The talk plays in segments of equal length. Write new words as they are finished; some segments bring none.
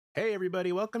Hey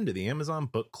everybody, welcome to the Amazon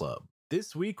Book Club.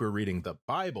 This week we're reading The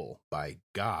Bible by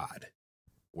God.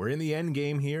 We're in the end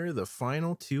game here, the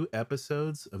final 2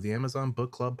 episodes of the Amazon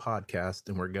Book Club podcast,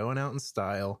 and we're going out in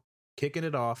style, kicking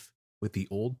it off with the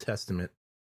Old Testament.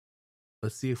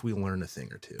 Let's see if we learn a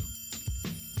thing or two.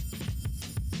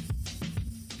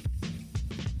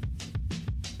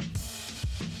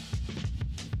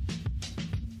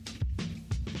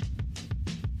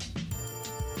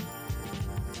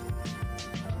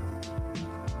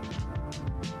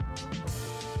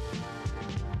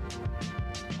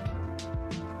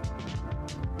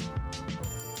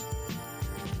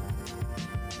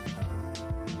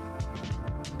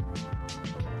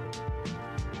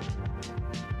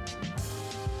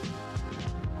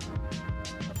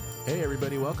 Hey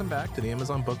everybody, welcome back to the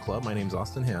Amazon Book Club. My name's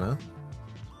Austin Hanna.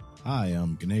 Hi,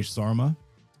 I'm Ganesh Sarma.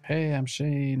 Hey, I'm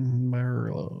Shane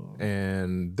Merlo.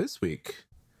 And this week,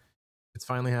 it's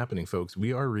finally happening, folks.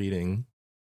 We are reading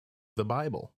The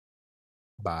Bible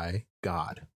by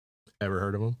God. Ever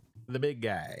heard of him? The big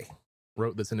guy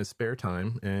wrote this in his spare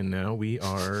time, and now we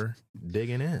are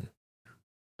digging in.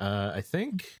 I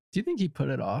think... Do you think he put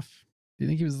it off? Do you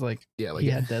think he was like, he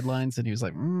had deadlines and he was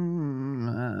like,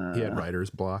 he had writer's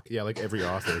block. Yeah, like every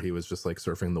author, he was just like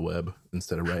surfing the web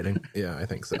instead of writing. Yeah, I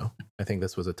think so. I think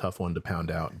this was a tough one to pound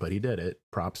out, but he did it.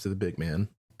 Props to the big man.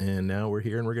 And now we're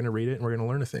here and we're going to read it and we're going to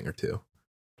learn a thing or two.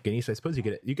 Ganesh, I suppose you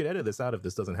could edit this out if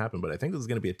this doesn't happen, but I think this is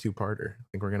going to be a 2-parter. I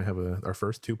think we're going to have our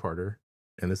first 2-parter,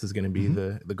 and this is going to be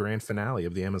the grand finale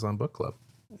of the Amazon Book Club.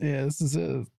 Yeah, this is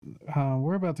it.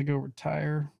 We're about to go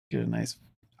retire, get a nice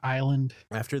island.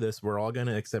 After this, we're all going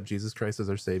to accept Jesus Christ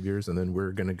as our saviors, and then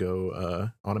we're going to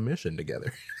go on a mission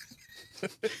together.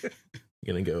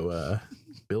 Going to go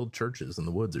build churches in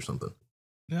the woods or something.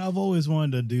 Now, I've always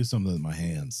wanted to do something with my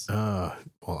hands.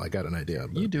 Well, I got an idea.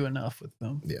 You do enough with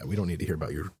them. Yeah, we don't need to hear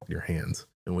about your hands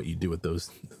and what you do with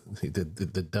those.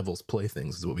 The devil's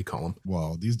playthings is what we call them.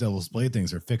 Well, these devil's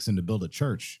playthings are fixing to build a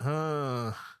church. Is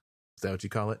that what you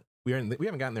call it? We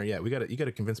haven't gotten there yet. You got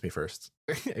to convince me first.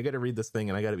 I got to read this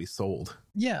thing and I got to be sold.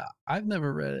 Yeah, I've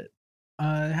never read it.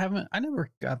 I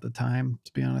never got the time,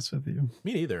 to be honest with you.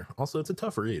 Me neither. Also, it's a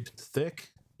tough read. It's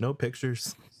thick, no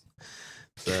pictures.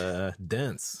 It's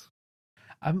dense.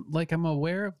 I'm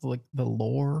aware of the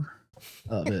lore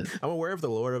of it. I'm aware of the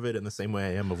lore of it in the same way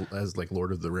I am as like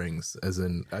Lord of the Rings, as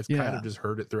in I've kind of just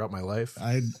heard it throughout my life.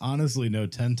 I honestly know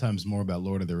 10 times more about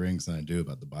Lord of the Rings than I do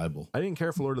about the Bible. I didn't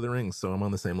care for Lord of the Rings, so I'm on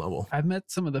the same level. I've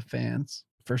met some of the fans,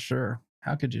 for sure.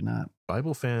 How could you not?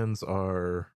 Bible fans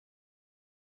are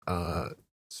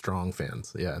strong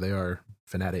fans. Yeah, they are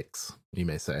fanatics, you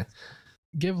may say.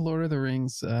 Give Lord of the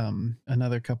Rings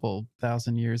another couple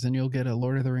thousand years and you'll get a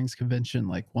Lord of the Rings convention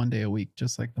like one day a week,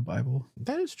 just like the Bible.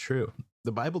 That is true.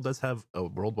 The Bible does have a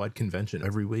worldwide convention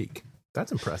every week.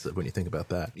 That's impressive when you think about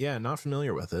that. Yeah, not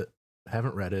familiar with it.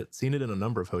 Haven't read it. Seen it in a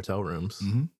number of hotel rooms.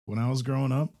 Mm-hmm. When I was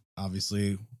growing up,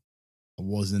 obviously, I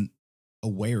wasn't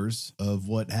aware of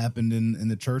what happened in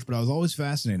the church, but I was always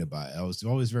fascinated by it. I was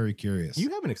always very curious. You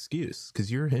have an excuse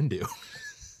because you're Hindu.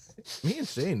 Me and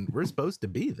Shane, we're supposed to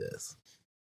be this.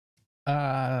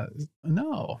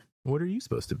 No. What are you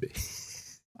supposed to be?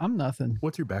 I'm nothing.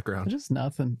 What's your background? Just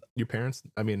nothing. Your parents?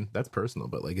 I mean, that's personal,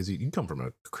 but like, you come from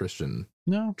a Christian.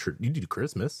 No. You do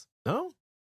Christmas? No.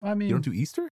 I mean, you don't do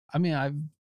Easter? I mean,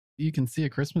 you can see a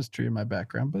Christmas tree in my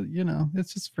background, but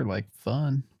it's just for like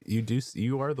fun.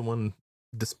 You are the one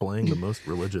displaying the most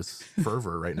religious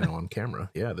fervor right now on camera.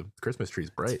 Yeah, the Christmas tree's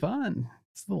bright. It's fun.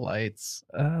 It's the lights.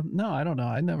 No, I don't know.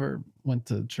 I never went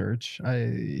to church.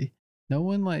 No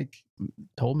one like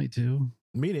told me to.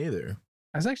 Me neither.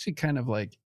 I was actually kind of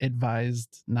like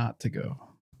advised not to go.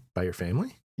 By your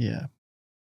family? Yeah.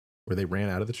 Where they ran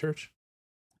out of the church?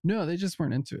 No, they just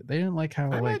weren't into it. They didn't like how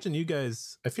I imagine you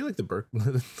guys, I feel like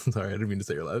sorry, I didn't mean to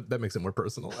say your loud. That makes it more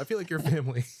personal. I feel like your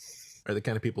family are the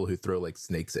kind of people who throw like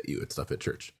snakes at you and stuff at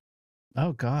church.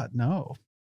 Oh God, no.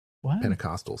 What?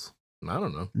 Pentecostals. I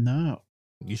don't know. No.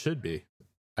 You should be.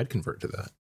 I'd convert to that.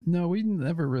 No, we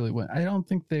never really went. I don't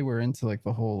think they were into like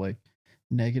the whole like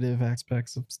negative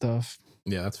aspects of stuff.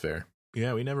 Yeah, that's fair.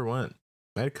 Yeah, we never went.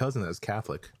 I had a cousin that was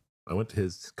Catholic. I went to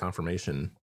his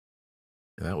confirmation,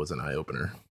 and that was an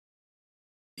eye-opener.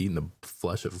 Eating the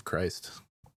flesh of Christ.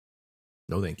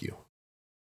 No, thank you.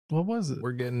 What was it?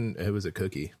 It was a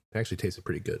cookie. It actually tasted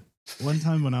pretty good. One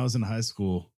time when I was in high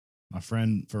school, my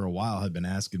friend for a while had been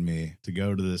asking me to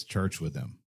go to this church with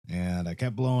him. And I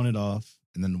kept blowing it off.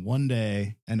 And then one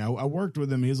day, and I worked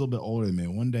with him. He was a little bit older than me.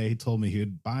 One day he told me he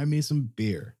would buy me some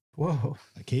beer. Whoa.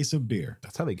 a case of beer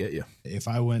That's how they get you. if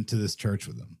I went to this church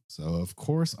with them. So, of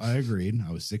course, I agreed.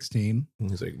 I was 16. And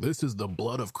he's like, this is the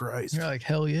blood of Christ. You're like,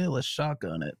 hell yeah, let's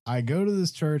shotgun it. I go to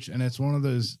this church, and it's one of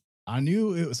those. I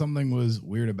knew something was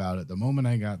weird about it the moment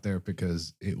I got there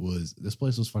because this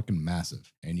place was fucking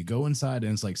massive. And you go inside,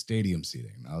 and it's like stadium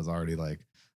seating. I was already like,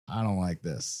 I don't like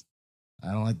this.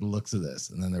 I don't like the looks of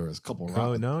this. And then there was a couple.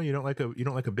 Oh no, you don't like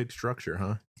a big structure,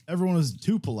 huh? Everyone was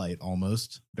too polite,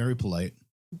 almost very polite.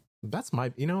 That's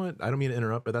you know what? I don't mean to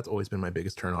interrupt, but that's always been my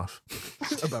biggest turnoff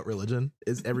about religion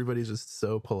is everybody's just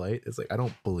so polite. It's like, I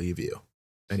don't believe you.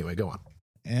 Anyway, go on.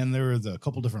 And there was a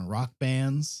couple different rock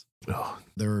bands. Oh,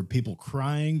 There were people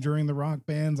crying during the rock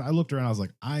bands. I looked around. I was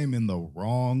like, I am in the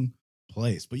wrong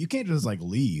place. But you can't just like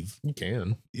leave. you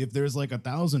can. If there's like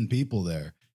 1,000 people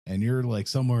there and you're like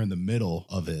somewhere in the middle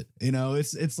of it, you know,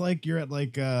 it's like you're at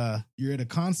a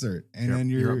concert and then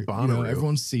You're at Bonnaroo.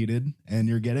 everyone's seated and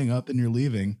you're getting up and you're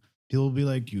leaving. People will be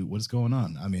like, what's going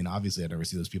on? I mean, obviously I'd never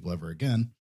see those people ever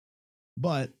again.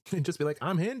 But And just be like,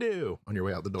 I'm Hindu on your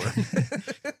way out the door.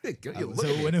 so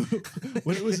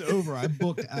when it was over, I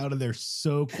booked out of there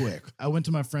so quick. I went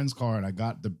to my friend's car and I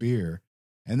got the beer,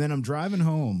 and then I'm driving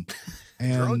home,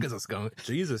 and drunk as a skunk.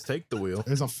 Jesus, take the wheel.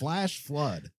 there's a flash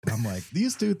flood. I'm like,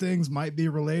 these two things might be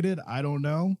related. I don't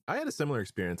know. I had a similar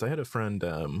experience. I had a friend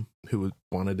who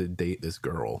wanted to date this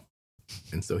girl.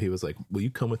 And so he was like, will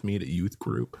you come with me to youth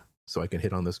group so I can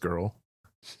hit on this girl?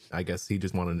 I guess he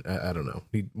just wanted, I don't know.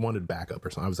 He wanted backup or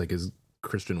something. I was like his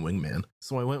Christian wingman.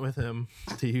 So I went with him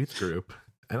to youth group.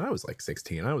 And I was like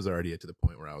 16. I was already to the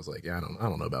point where I was like, yeah, I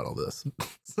don't know about all this.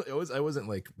 So I wasn't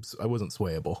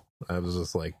swayable. I was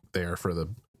just like there for the,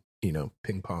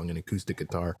 ping pong and acoustic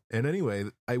guitar. And anyway,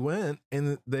 I went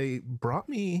and they brought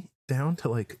me down to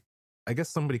like, I guess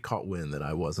somebody caught wind that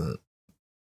I wasn't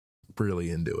really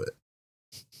into it.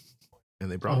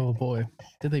 And they brought Oh boy.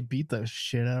 Did they beat the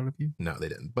shit out of you? No, they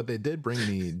didn't. But they did bring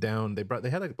me down. They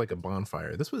had like a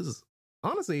bonfire. This was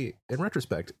honestly, in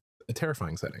retrospect, a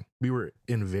terrifying setting. We were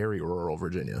in very rural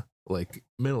Virginia, like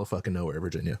middle of fucking nowhere,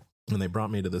 Virginia. And they brought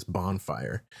me to this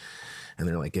bonfire and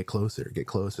they're like, get closer.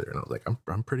 And I was like,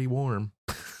 I'm pretty warm.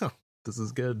 This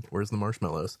is good. Where's the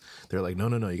marshmallows? They're like, no,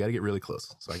 you got to get really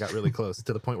close. So I got really close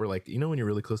to the point where like, when you're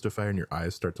really close to a fire and your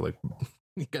eyes start to like,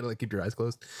 you got to like keep your eyes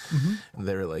closed. Mm-hmm. And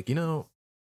they were like,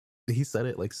 he said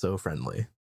it like so friendly.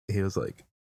 He was like,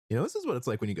 this is what it's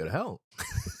like when you go to hell.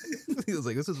 He was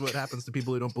like, this is what happens to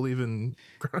people who don't believe in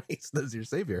Christ as your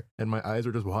savior. And my eyes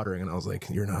were just watering. And I was like,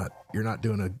 you're not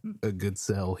doing a good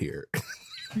sell here.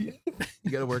 You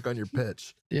got to work on your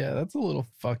pitch. Yeah, that's a little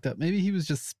fucked up. Maybe he was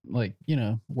just like,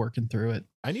 working through it.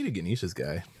 I need a Ganesha's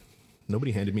guy.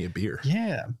 Nobody handed me a beer.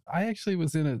 Yeah, I actually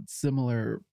was in a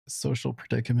similar social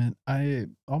predicament.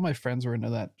 All my friends were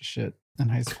into that shit in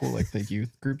high school, like the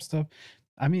youth group stuff.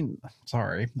 I mean,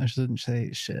 sorry, I shouldn't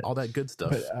say shit. All that good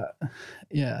stuff. But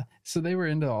yeah, so they were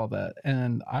into all that,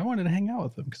 and I wanted to hang out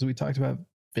with them because we talked about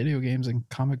video games and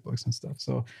comic books and stuff.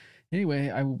 So anyway,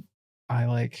 I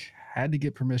like had to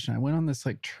get permission. I went on this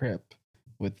like trip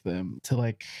with them to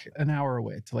like an hour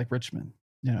away to like Richmond,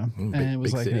 and it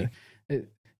was like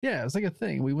it was like a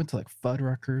thing. We went to like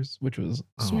Fuddruckers, which was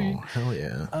sweet. Oh, hell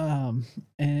yeah.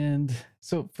 And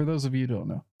so for those of you who don't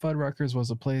know, Fuddruckers was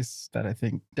a place that I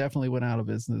think definitely went out of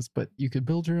business, but you could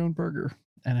build your own burger,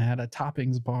 and it had a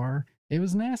toppings bar. It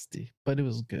was nasty, but it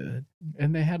was good.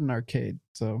 And they had an arcade.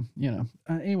 So,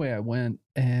 anyway, I went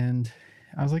and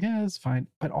I was like, yeah, it's fine.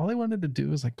 But all I wanted to do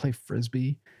was like play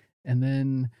Frisbee. And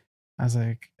then I was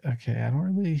like, okay,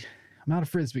 I'm not a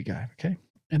Frisbee guy. Okay.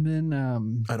 And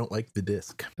then I don't like the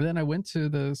disc. And then I went to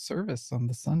the service on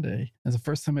the Sunday. It was the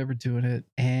first time ever doing it.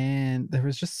 And there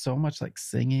was just so much like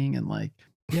singing and like,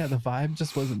 yeah, the vibe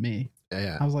just wasn't me.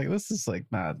 Yeah. I was like, this is like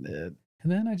not it.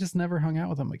 And then I just never hung out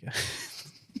with them again.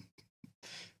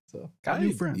 So got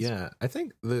new friends. Yeah. I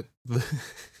think the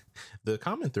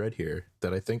common thread here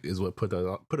that I think is what put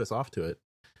us off to it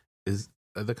is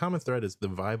the common thread is the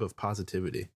vibe of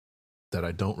positivity that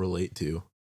I don't relate to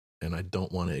and I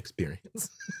don't want to experience.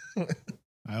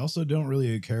 I also don't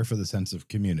really care for the sense of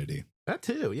community. That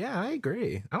too. Yeah, I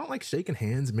agree. I don't like shaking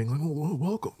hands and being like, "Oh,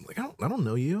 welcome." Like I don't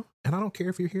know you, and I don't care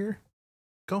if you're here.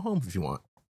 Go home if you want.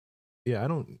 Yeah,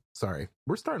 sorry.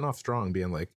 We're starting off strong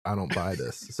being like, I don't buy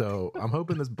this. So I'm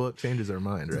hoping this book changes our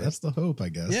mind, right? That's the hope, I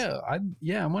guess.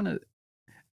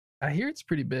 I hear it's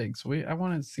pretty big, so I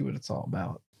want to see what it's all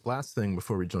about. Last thing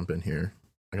before we jump in here,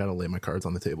 I got to lay my cards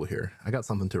on the table here. I got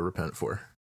something to repent for.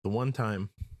 The one time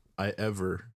I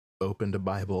ever opened a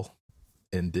Bible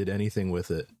and did anything with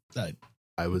it,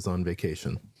 I was on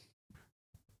vacation.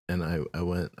 And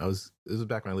it was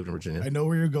back when I lived in Virginia. I know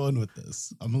where you're going with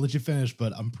this. I'm gonna let you finish,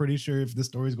 but I'm pretty sure if this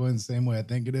story's going the same way I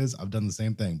think it is, I've done the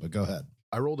same thing. But go ahead.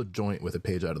 I rolled a joint with a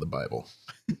page out of the Bible.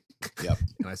 Yep.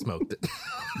 And I smoked it.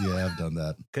 Yeah, I've done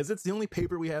that. Because it's the only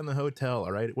paper we had in the hotel,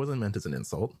 all right? It wasn't meant as an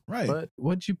insult. Right. But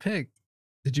What'd you pick?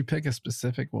 Did you pick a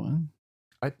specific one?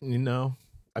 I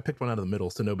picked one out of the middle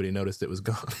so nobody noticed it was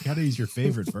gone. You gotta use your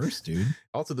favorite first, dude.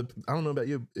 Also, I don't know about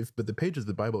you, but the pages of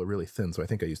the Bible are really thin, so I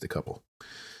think I used a couple.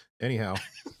 Anyhow,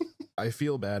 I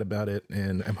feel bad about it,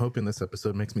 and I'm hoping this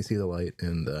episode makes me see the light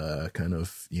and kind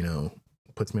of,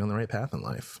 puts me on the right path in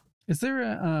life. Is there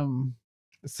a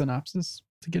synopsis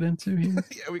to get into here?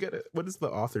 Yeah, we got it. What does the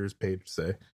author's page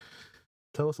say?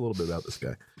 Tell us a little bit about this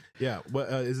guy. Yeah, what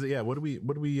is it? Yeah, what do we?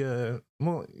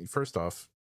 Well, first off,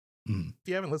 if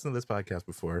you haven't listened to this podcast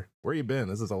before, where you been?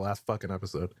 This is the last fucking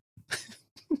episode.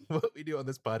 What we do on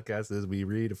this podcast is we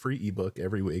read a free ebook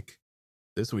every week.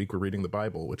 This week we're reading the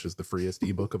Bible, which is the freest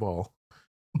ebook of all.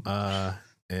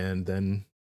 And then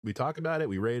we talk about it,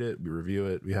 we rate it, we review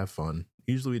it, we have fun.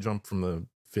 Usually we jump from the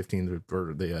 15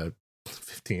 or the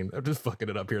 15. I'm just fucking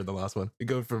it up here in the last one. We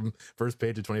go from first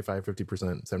page to 25,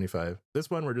 50%, 75. This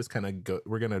one we're just kind of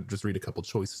we're gonna just read a couple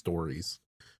choice stories.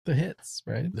 The hits,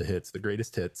 right? The hits, the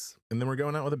greatest hits. And then we're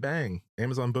going out with a bang.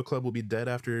 Amazon Book Club will be dead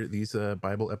after these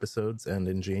Bible episodes, and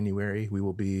in January we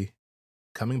will be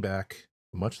coming back,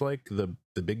 much like the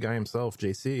big guy himself,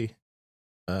 JC.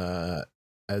 So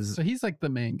he's like the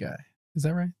main guy. Is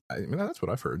that right? I mean, that's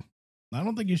what I've heard. I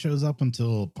don't think he shows up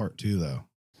until part 2, though.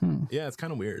 Yeah, it's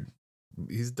kind of weird.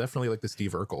 He's definitely like the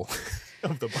Steve Urkel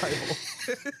of the Bible.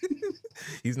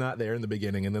 He's not there in the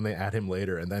beginning, and then they add him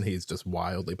later, and then he's just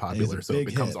wildly popular, so it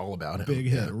becomes all about him. Big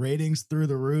hit. Ratings through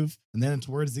the roof. And then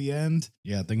towards the end,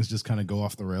 things just kind of go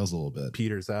off the rails a little bit.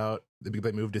 Peter's out.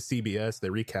 They moved to CBS. They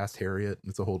recast Harriet.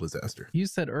 It's a whole disaster. You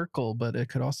said Urkel, but it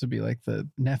could also be like the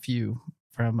nephew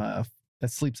from that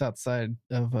sleeps outside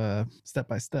of Step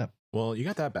by Step. Well, you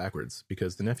got that backwards,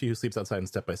 because the nephew who sleeps outside in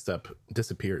Step by Step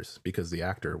disappears because the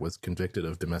actor was convicted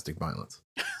of domestic violence.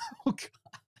 Oh, God.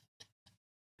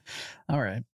 All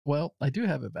right. Well, I do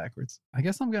have it backwards. I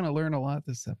guess I'm going to learn a lot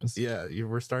this episode. Yeah,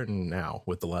 we're starting now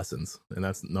with the lessons. And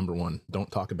that's number 1.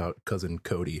 Don't talk about cousin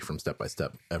Cody from Step by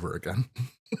Step ever again.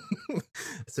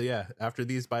 So yeah, after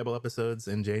these Bible episodes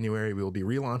in January, we will be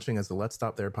relaunching as the Let's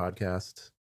Stop There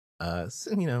podcast.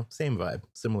 Same vibe,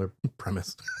 similar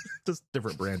premise, just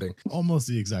different branding. Almost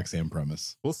the exact same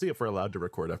premise. We'll see if we're allowed to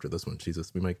record after this one.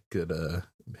 Jesus, we might get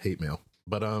hate mail.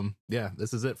 But yeah,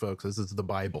 this is it, folks. This is the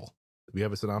Bible. We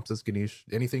have a synopsis. Ganesh,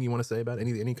 anything you want to say about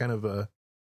any kind of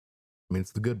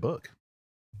it's the good book.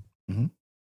 Mm-hmm.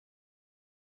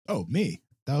 Oh, me.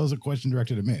 That was a question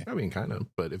directed at me. I mean, kind of.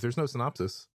 But if there's no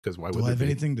synopsis, because why would I there have be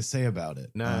anything to say about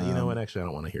it? Nah, you know what? Actually, I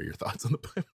don't want to hear your thoughts on the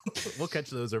Bible. We'll catch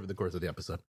those over the course of the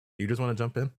episode. You just want to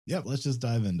jump in? Yep, let's just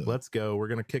dive into it. Let's go. We're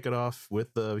going to kick it off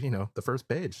with the first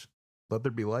page. Let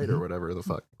there be light or whatever the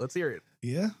fuck. Let's hear it.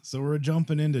 Yeah, so we're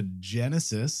jumping into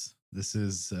Genesis. This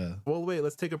is... Well, wait,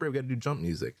 let's take a break. We got to do jump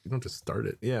music. You don't just start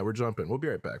it. Yeah, we're jumping. We'll be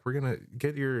right back. We're going to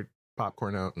get your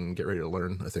popcorn out and get ready to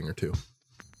learn a thing or two.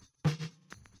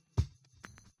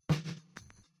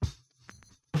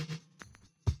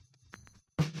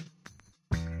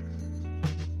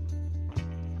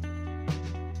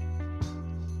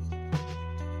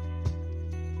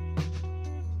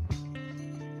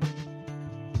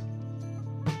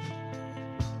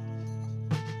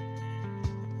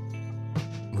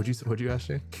 What'd you ask,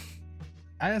 Shane?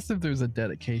 I asked if there's a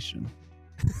dedication.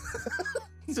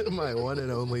 To my one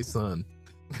and only son.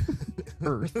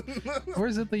 Earth. Or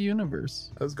is it the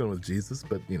universe? I was going with Jesus,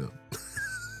 but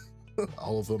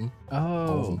all of them. Oh.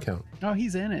 All of them count. Oh,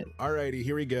 he's in it. Alrighty,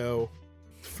 here we go.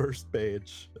 First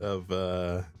page of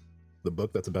the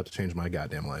book that's about to change my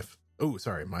goddamn life. Oh,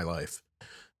 sorry, my life.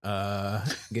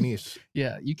 Ganesh.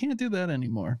 Yeah, you can't do that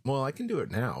anymore. Well, I can do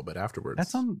it now, but afterwards.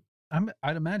 That's on...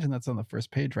 I'd imagine that's on the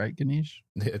first page, right, Ganesh?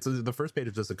 The first page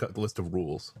is just a list of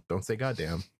rules. Don't say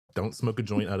goddamn. Don't smoke a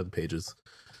joint out of the pages.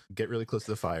 Get really close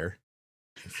to the fire.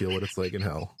 Feel what it's like in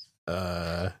hell.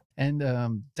 And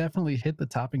definitely hit the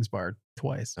toppings bar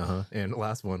twice. And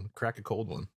last one, crack a cold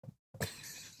one.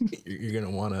 You're going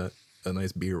to want a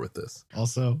nice beer with this.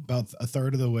 Also, about a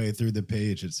third of the way through the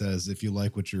page, it says, if you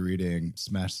like what you're reading,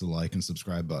 smash the like and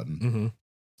subscribe button.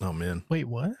 Mm-hmm. Oh, man. Wait,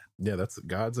 what? Yeah, that's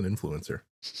God's an influencer.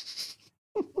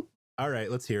 All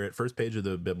right, let's hear it. First page of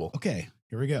the Bible. Okay,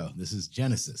 here we go. This is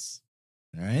Genesis.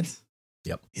 All right?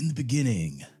 Yep. In the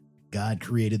beginning, God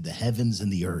created the heavens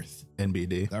and the earth.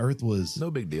 NBD. The earth was...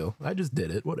 No big deal. I just did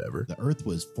it. Whatever. The earth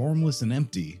was formless and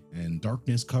empty, and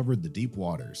darkness covered the deep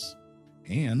waters.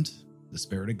 And The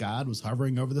Spirit of God was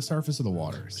hovering over the surface of the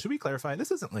waters. Should we clarify?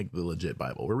 This isn't like the legit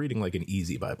Bible. We're reading like an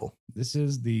easy Bible. This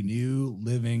is the New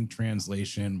Living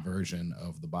Translation version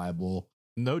of the Bible.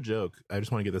 No joke. I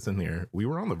just want to get this in here. We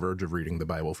were on the verge of reading the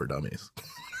Bible for Dummies.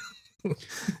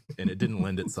 And it didn't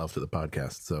lend itself to the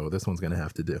podcast. So this one's going to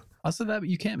have to do. Also, that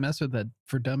you can't mess with that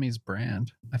For Dummies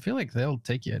brand. I feel like they'll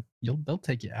take you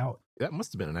out. That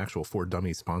must have been an actual For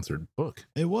Dummies sponsored book.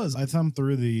 It was. I thumbed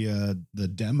through the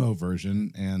demo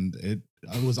version, and it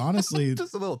was honestly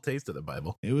just a little taste of the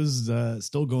Bible. It was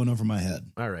still going over my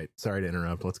head. All right. Sorry to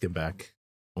interrupt. Let's get back.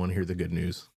 I want to hear the good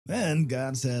news. Then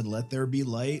God said, "Let there be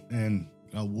light," and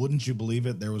wouldn't you believe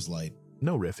it, there was light.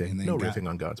 No riffing. No riffing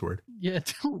on God's word. Yeah,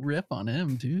 don't rip on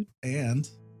him, dude. And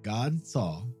God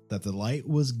saw that the light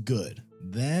was good.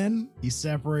 Then he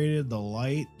separated the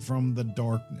light from the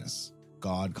darkness.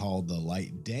 God called the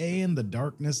light day and the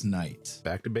darkness night.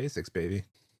 Back to basics, baby.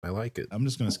 I like it. I'm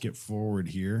just going to skip forward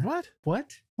here. What?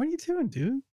 What are you doing,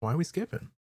 dude? Why are we skipping?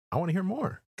 I want to hear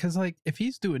more. Because, like, if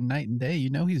he's doing night and day,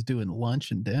 he's doing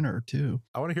lunch and dinner, too.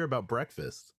 I want to hear about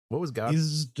breakfast. What was God?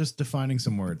 He's just defining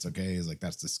some words, okay? He's like,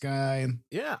 that's the sky.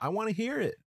 Yeah, I want to hear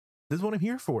it. This is what I'm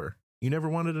here for. You never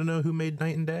wanted to know who made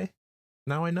night and day?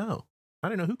 Now I know. I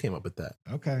don't know who came up with that.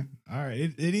 Okay. All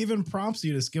right. It even prompts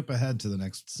you to skip ahead to the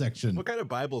next section. What kind of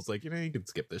Bible's like, you can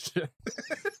skip this shit?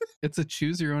 It's a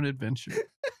choose your own adventure.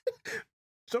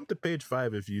 Jump to page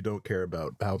 5 if you don't care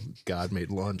about how God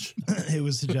made lunch. It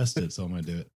was suggested, so I'm going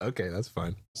to do it. Okay, that's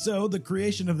fine. So the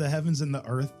creation of the heavens and the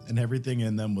earth and everything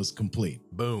in them was complete.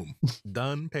 Boom.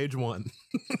 Done. Page 1.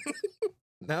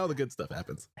 Now the good stuff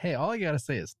happens. Hey, all I got to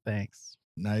say is thanks.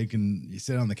 Now you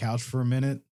sit on the couch for a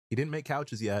minute. He didn't make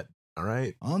couches yet. All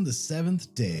right. On the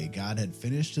seventh day, God had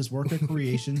finished his work of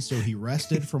creation, so he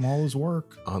rested from all his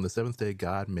work. On the seventh day,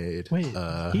 God made...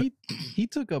 Wait, he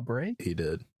took a break? He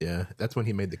did. Yeah. That's when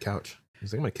he made the couch.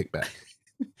 He's like, I'm going to kick back.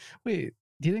 Wait,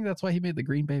 do you think that's why he made the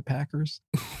Green Bay Packers?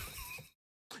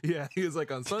 Yeah. He was like,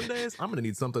 on Sundays, I'm going to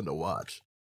need something to watch.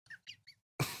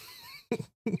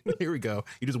 Here we go.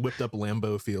 You just whipped up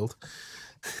Lambeau Field.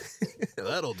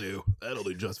 That'll do. That'll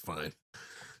do just fine.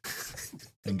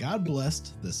 And God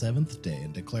blessed the seventh day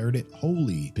and declared it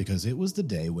holy, because it was the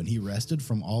day when he rested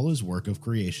from all his work of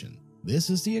creation. This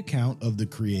is the account of the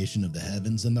creation of the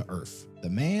heavens and the earth,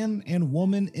 the man and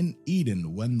woman in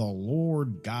Eden, when the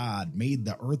Lord God made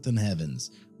the earth and heavens.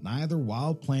 Neither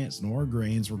wild plants nor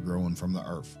grains were growing from the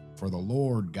earth, for the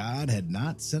Lord God had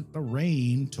not sent the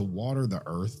rain to water the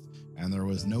earth, and there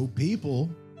was no people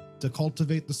to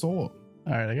cultivate the soil.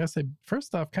 All right, I gotta say,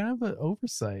 first off, kind of an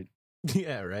oversight.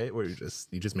 Yeah, right. Where you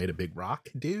just made a big rock,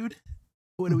 dude.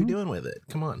 What are we doing with it?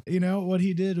 Come on. You know what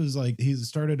he did was like he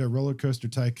started a Roller Coaster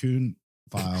Tycoon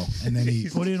file, and then he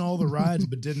put in all the rides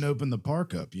but didn't open the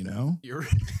park up. You're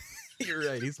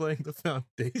right. He's laying the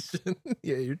foundation.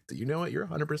 Yeah, you know what? You're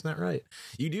 100% right.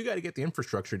 You do got to get the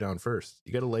infrastructure down first.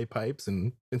 You got to lay pipes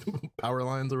and power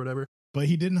lines or whatever. But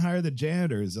he didn't hire the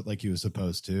janitors like he was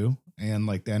supposed to, and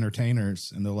like the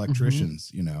entertainers and the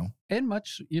electricians, And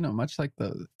much like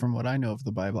from what I know of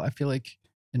the Bible, I feel like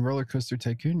in Roller Coaster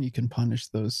Tycoon, you can punish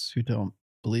those who don't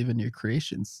believe in your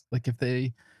creations. Like if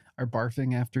they are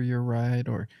barfing after your ride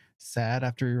or sad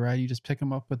after your ride, you just pick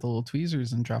them up with the little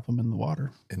tweezers and drop them in the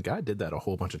water. And God did that a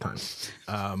whole bunch of times.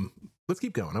 Let's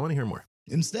keep going. I want to hear more.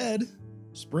 Instead,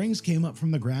 springs came up from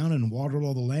the ground and watered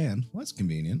all the land. Well, that's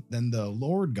convenient. Then the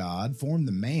Lord God formed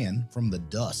the man from the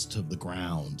dust of the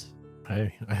ground.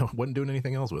 I wasn't doing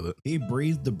anything else with it. He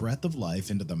breathed the breath of life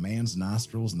into the man's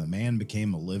nostrils, and the man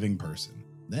became a living person.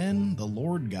 Then the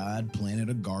Lord God planted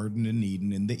a garden in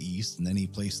Eden in the east, and then he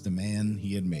placed the man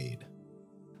he had made.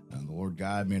 And the Lord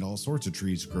God made all sorts of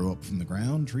trees grow up from the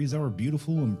ground, trees that were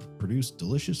beautiful and produced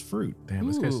delicious fruit. Damn,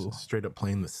 this guy's straight up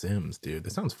playing The Sims, dude.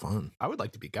 This sounds fun. I would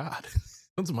like to be God.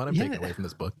 That's what I'm taking away from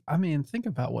this book. I mean, think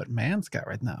about what man's got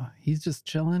right now. He's just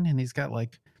chilling, and he's got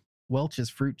like Welch's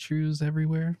fruit chews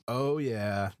everywhere. Oh,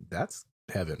 yeah. That's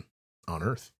heaven on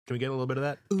earth. Can we get a little bit of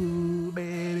that? Ooh,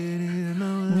 baby,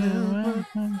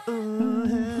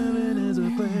 heaven is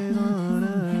a place on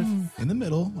earth. In the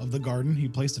middle of the garden, he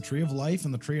placed the tree of life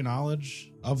and the tree of knowledge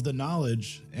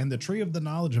and the tree of the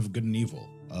knowledge of good and evil.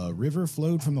 A river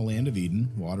flowed from the land of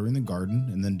Eden, watering the garden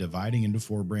and then dividing into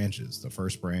 4 branches. The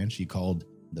first branch he called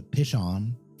the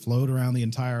Pishon flowed around the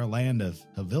entire land of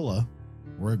Havilah,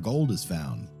 where gold is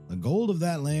found. The gold of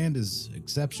that land is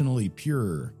exceptionally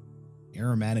pure.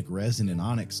 Aromatic resin and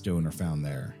onyx stone are found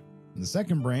there. And the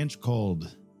second branch,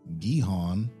 called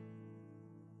Gihon,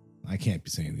 I can't be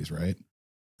saying these right,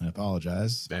 I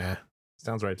apologize.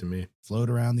 Sounds right to me. Flowed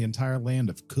around the entire land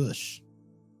of Cush.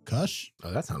 Cush?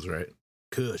 Oh, that sounds right.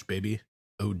 Kush, baby.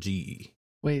 OG.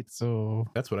 Wait, so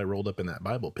That's what I rolled up in that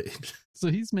Bible page.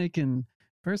 he's making,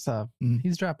 first off,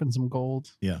 he's dropping some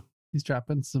gold. Yeah. He's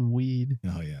dropping some weed.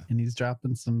 Oh, yeah. And he's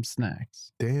dropping some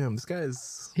snacks. Damn, this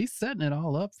guy's... He's setting it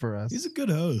all up for us. He's a good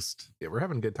host. Yeah, we're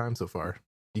having a good time so far.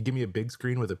 You give me a big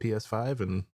screen with a PS5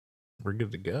 and we're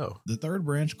good to go. The third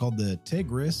branch, called the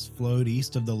Tigris, flowed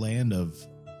east of the land of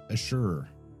Asher.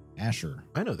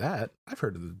 I know that. I've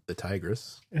heard of the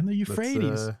Tigris. And the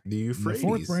Euphrates. The Euphrates. The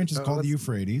fourth branch is called the that's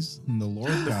Euphrates. And the Lord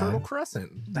the Fertile God.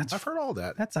 Crescent. That's- I've heard all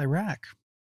that. That's Iraq.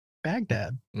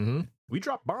 Baghdad. Mm-hmm. We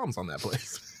dropped bombs on that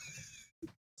place.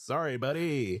 Sorry,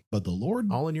 buddy. But the Lord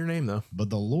All in your name, though. But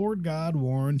the Lord God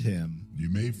warned him. You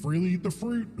may freely eat the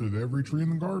fruit of every tree in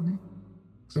the garden,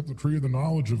 except the tree of the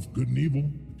knowledge of good and evil.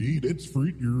 If you eat its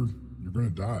fruit, you're going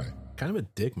to die. Kind of a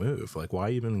dick move. Like, why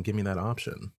even give me that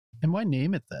option? And why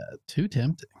name it that? Too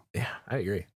tempting. Yeah, I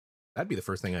agree. That'd be the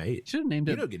first thing I ate. Should have named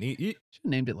You it. know, should Should have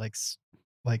named it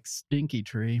like Stinky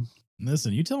Tree.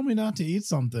 Listen, you tell me not to eat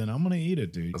something, I'm gonna eat it,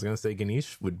 I dude. was gonna say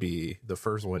Ganesh would be the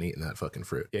first one eating that fucking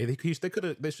fruit. Yeah, they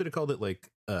should have called it like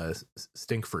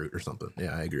stink fruit or something.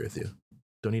 Yeah, I agree with you.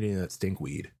 Don't eat any of that stink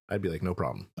weed. I'd be like, no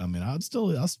problem. I mean, I'll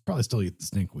probably still eat the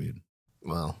stinkweed.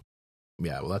 Well,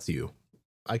 yeah, well that's you.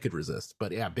 I could resist,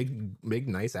 but yeah, big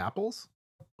nice apples.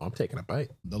 Oh, I'm taking a bite.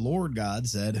 The Lord God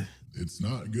said, It's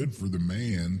not good for the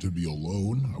man to be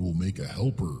alone. I will make a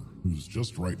helper who's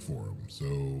just right for him.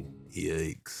 So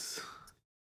Yikes!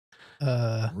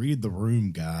 "Read the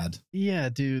room, God." Yeah,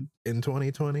 dude. In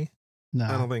 2020, No.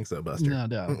 I don't think so, Buster. No.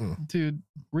 Mm-mm. Dude,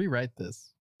 rewrite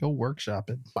this. Go workshop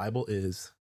it. Bible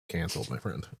is canceled, my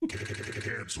friend.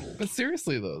 cancel. But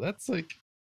seriously though, that's like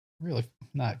really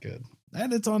not good.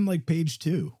 And it's on like page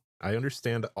 2. I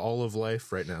understand all of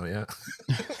life right now. Yeah,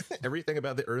 everything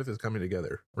about the earth is coming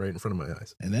together right in front of my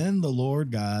eyes. And then the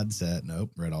Lord God said,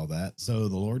 nope, read all that. So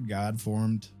the Lord God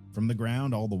formed from the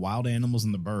ground all the wild animals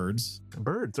and the birds.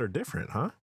 Birds are different,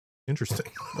 huh?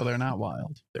 Interesting. Well, they're not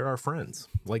wild. They're our friends,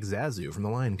 like Zazu from The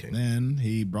Lion King. Then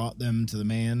he brought them to the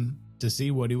man to see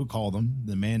what he would call them.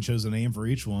 The man chose a name for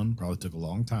each one. Probably took a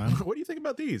long time. What do you think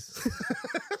about these?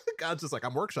 God's just like,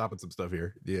 I'm workshopping some stuff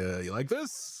here. Yeah, you like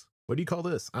this? What do you call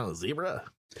this? Oh, zebra.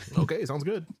 Okay, sounds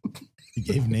good. He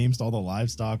gave names to all the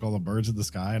livestock, all the birds of the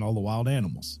sky, and all the wild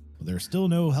animals. But there's still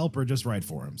no helper just right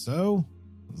for him. So,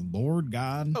 the Lord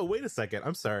God. Oh, wait a second.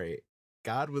 I'm sorry.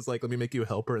 God was like, let me make you a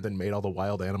helper, and then made all the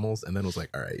wild animals, and then was like,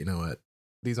 all right, you know what?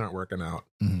 These aren't working out.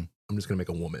 Mhm. I'm just going to make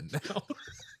a woman now.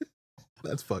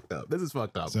 That's fucked up. This is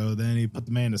fucked up. So then he put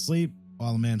the man to sleep.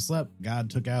 While the man slept, God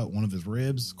took out one of his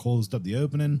ribs, closed up the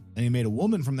opening, and he made a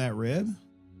woman from that rib,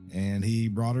 and he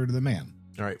brought her to the man.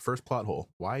 All right, first plot hole.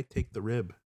 Why take the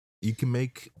rib? You can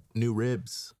make new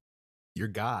ribs. You're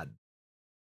God.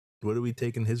 What are we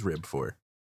taking his rib for?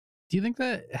 Do you think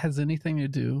that has anything to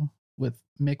do with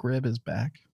McRib is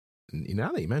back?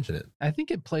 Now that you mention it, I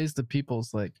think it plays to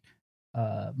people's like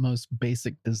most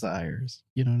basic desires.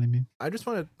 You know what I mean? I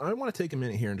want to take a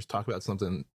minute here and just talk about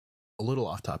something a little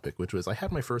off topic, which was I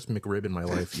had my first McRib in my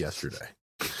life yesterday.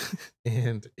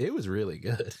 And it was really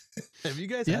good. Have you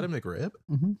guys had a McRib?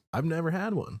 Mm-hmm. I've never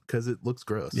had one because it looks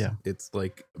gross. Yeah. It's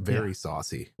like very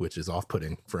saucy, which is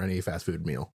off-putting for any fast food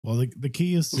meal. Well, the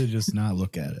key is to just not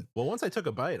look at it. Well, once I took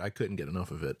a bite, I couldn't get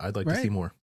enough of it. I'd like to see Right.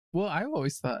 more. Well, I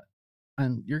always thought,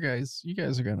 and you guys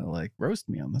are gonna like roast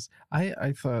me on this.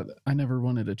 I thought I never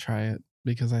wanted to try it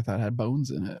because I thought it had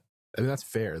bones in it, I mean, that's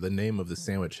fair. The name of the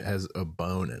sandwich has a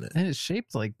bone in it. and it's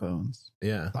shaped like bones.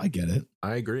 Yeah, I get it.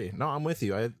 I agree. No, I'm with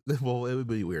you. Well, it would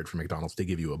be weird for McDonald's to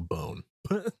give you a bone,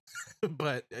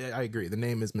 but I agree. The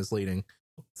name is misleading.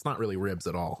 It's not really ribs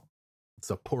at all. It's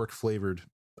a pork flavored,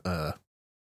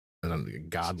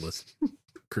 godless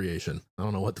creation. I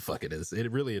don't know what the fuck it is.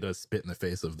 It really does spit in the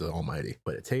face of the Almighty,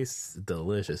 but it tastes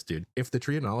delicious, dude. If the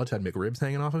Tree of Knowledge had McRibs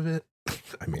hanging off of it,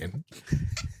 I mean,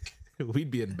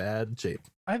 we'd be in bad shape.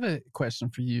 I have a question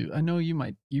for you. I know you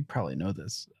probably know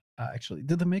this. Actually,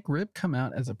 did the McRib come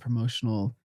out as a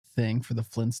promotional thing for the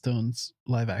Flintstones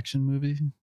live action movie?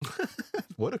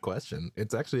 What a question.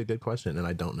 It's actually a good question, and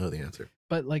I don't know the answer.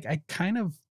 But like, I kind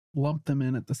of lumped them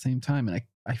in at the same time, and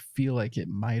I feel like it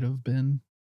might have been,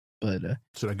 but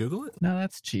Should I Google it? no,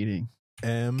 that's cheating.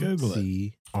 Google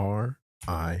it.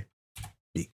 MCRI.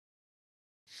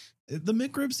 The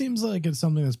McRib seems like it's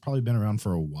something that's probably been around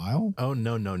for a while. Oh,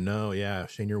 no. Yeah,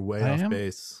 Shane, you're way I off am?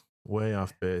 base. Way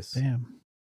off base. Damn.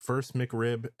 First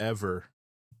McRib ever.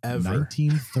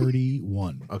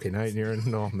 1931. Okay, now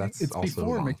no, that's It's also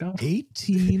before wrong. McDonald's.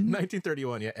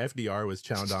 1931. Yeah, FDR was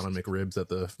chowing down on McRibs at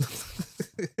the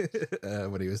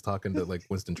when he was talking to like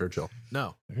Winston Churchill.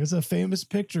 No, There's a famous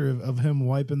picture of him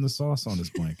wiping the sauce on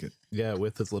his blanket. yeah,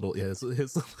 with his little his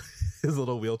his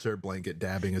little wheelchair blanket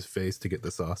dabbing his face to get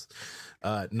the sauce.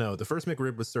 No, the first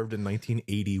McRib was served in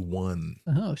 1981.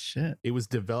 Oh, shit. It was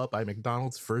developed by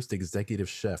McDonald's first executive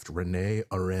chef, Rene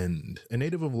Arend, a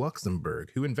native of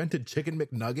Luxembourg, who invented chicken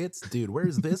McNuggets. Dude,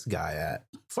 where's this guy at?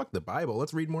 Fuck the Bible.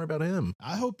 Let's read more about him.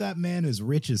 I hope that man is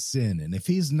rich as sin. And if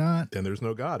he's not, Then there's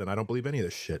no God, and I don't believe any of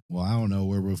this shit. well, I don't know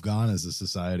where we've gone as a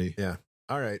society. Yeah.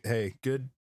 All right. Hey, good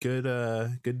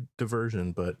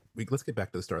diversion, but let's get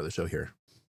back to the start of the show here.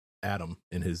 Adam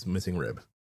and his missing rib.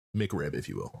 McRib, if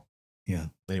you will. Yeah.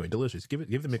 Anyway, delicious. Give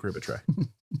the McRib a try.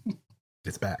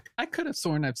 It's back. I could have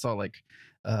sworn I saw like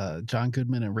John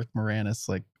Goodman and Rick Moranis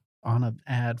like on an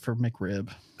ad for McRib.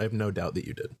 I have no doubt that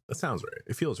you did. That sounds right.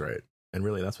 It feels right. And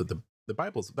really, that's what the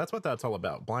Bible's, that's what that's all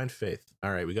about. Blind faith.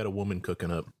 All right, we got a woman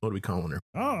cooking up. What are we calling her?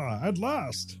 Ah, at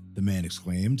last. The man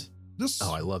exclaimed.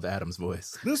 Oh, I love Adam's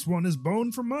voice. This one is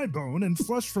bone from my bone and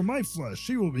flesh from my flesh.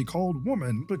 She will be called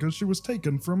woman because she was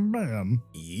taken from man.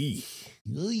 Yee.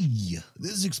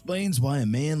 This explains why a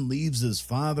man leaves his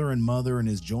father and mother and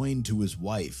is joined to his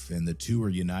wife, and the two are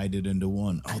united into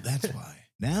one. Oh, that's why.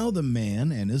 Now the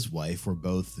man and his wife were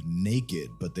both naked,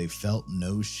 but they felt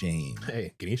no shame.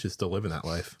 Hey, Ganesha's still living that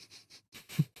life.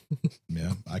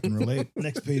 Yeah, I can relate.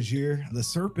 Next page here. The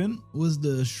serpent was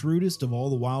the shrewdest of all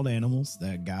the wild animals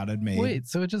that God had made. Wait,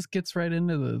 so it just gets right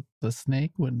into the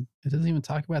snake when it doesn't even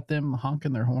talk about them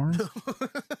honking their horn?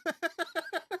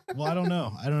 Well, I don't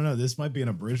know. This might be an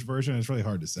abridged version. It's really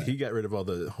hard to say. He got rid of all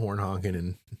the horn honking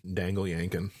and dangle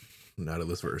yanking out of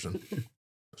this version.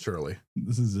 Surely.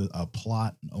 This is a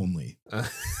plot only.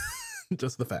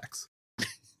 Just the facts.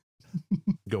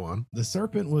 Go on. The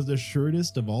serpent was the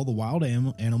shrewdest of all the wild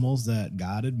animals that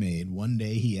God had made. One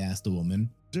day he asked the woman,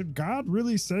 Did God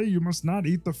really say you must not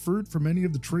eat the fruit from any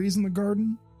of the trees in the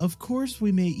garden? "Of course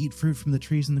we may eat fruit from the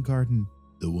trees in the garden,"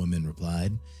 the woman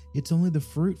replied. "It's only the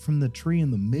fruit from the tree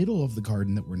in the middle of the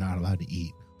garden that we're not allowed to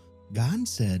eat. God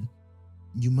said,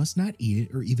 you must not eat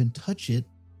it or even touch it,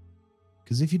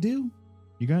 because if you do,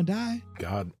 you're going to die."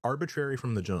 God, arbitrary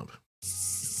from the jump.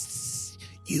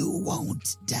 "You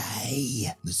won't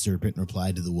die," the serpent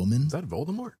replied to the woman. Is that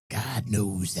Voldemort? "God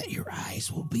knows that your eyes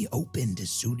will be opened as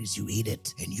soon as you eat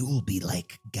it, and you will be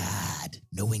like God,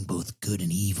 knowing both good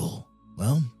and evil."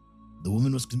 Well, the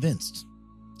woman was convinced.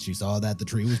 She saw that the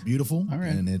tree was beautiful, All right.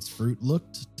 and its fruit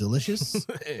looked delicious.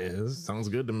 Hey, this sounds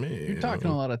good to me. You're talking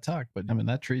a lot of talk, but I mean,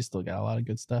 that tree still got a lot of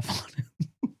good stuff on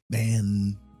it.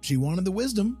 And she wanted the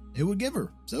wisdom it would give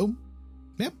her. So,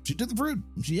 yep, she took the fruit.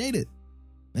 She ate it.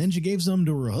 Then she gave some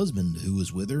to her husband, who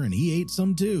was with her, and he ate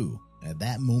some too. At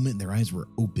that moment, their eyes were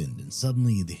opened, and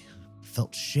suddenly they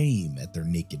felt shame at their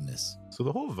nakedness. So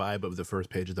the whole vibe of the first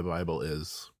page of the Bible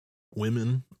is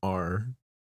women are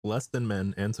less than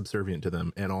men and subservient to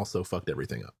them, and also fucked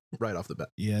everything up right off the bat.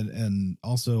 Yeah, and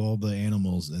also all the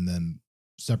animals, and then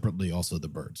separately also the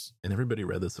birds. And everybody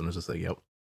read this and was just like, yep,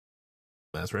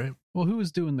 that's right. Well, who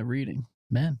was doing the reading?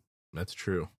 Men. That's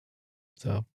true.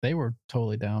 So they were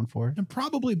totally down for it. And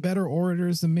probably better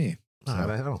orators than me. So,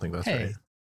 I don't think that's Hey, right.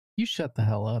 you shut the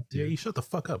hell up, dude. Yeah, you shut the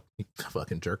fuck up. You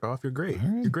fucking jerk off. You're great. All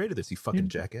right. You're great at this, you fucking You-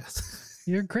 jackass.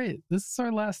 You're great. This is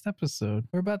our last episode.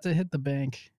 We're about to hit the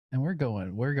bank, and we're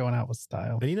going out with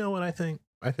style. And you know what I think?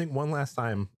 I think one last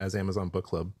time as Amazon Book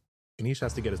Club, Ganesh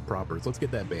has to get his propers. Let's get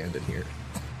that band in here.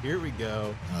 Here we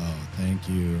go. Oh, thank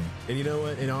you. And you know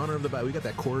what? In honor of the Bible, we got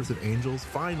that chorus of angels.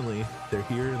 Finally, they're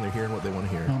here and they're hearing what they want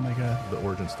to hear. Oh my God. The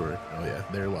origin story. Oh yeah,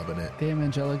 they're loving it. Damn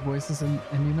angelic voices. And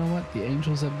you know what? The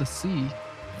angels of the sea,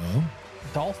 Oh,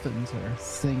 dolphins are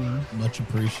singing. much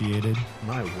appreciated.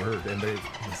 My word. And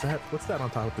what's that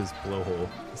on top of his blowhole?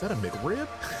 Is that a McRib?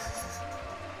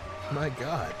 My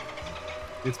God.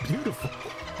 It's beautiful.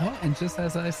 Oh, and just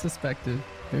as I suspected,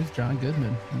 there's John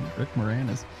Goodman and Rick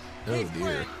Moranis. Oh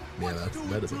dear. Yeah,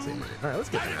 that doesn't seem right. All right, let's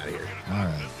get him out of here. All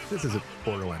right. This is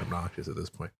borderline obnoxious at this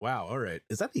point. Wow. All right.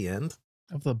 Is that the end?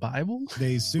 Of the Bible?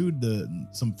 They sewed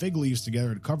some fig leaves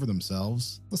together to cover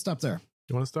themselves. Let's stop there.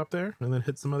 You want to stop there and then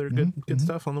hit some other good Mhm.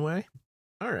 stuff on the way?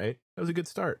 All right. That was a good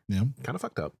start. Yeah. Kind of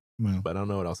fucked up, Well, but I don't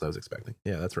know what else I was expecting.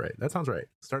 Yeah, that's right. That sounds right.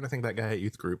 Starting to think that guy at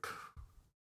youth group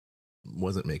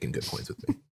wasn't making good points with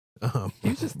me. He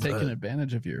was just taking but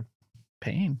advantage of your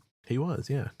pain. He was,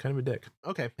 yeah. Kind of a dick.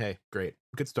 Okay. Hey, great.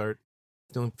 Good start.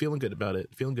 Feeling good about it.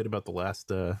 Feeling good about the last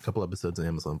couple episodes of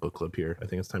Amazon Book Club here. I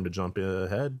think it's time to jump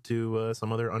ahead to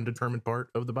some other undetermined part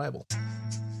of the Bible.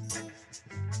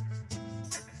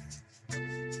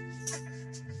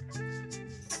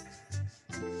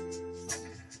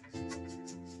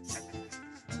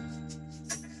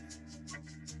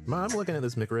 I'm looking at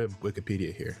this McRib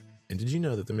Wikipedia here. And did you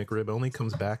know that the McRib only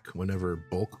comes back whenever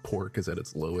bulk pork is at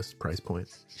its lowest price point?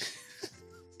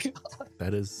 God.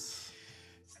 That is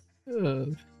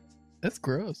That's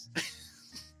gross.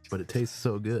 but it tastes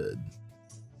so good.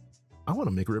 I want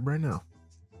a McRib right now.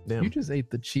 Damn, You just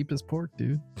ate the cheapest pork,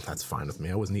 dude. that's fine with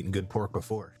me. I wasn't eating good pork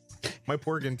before. My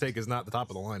pork intake is not the top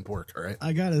of the line pork, all right?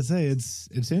 I gotta say, it's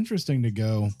interesting to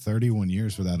go 31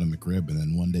 years without a McRib and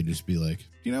then one day just be like,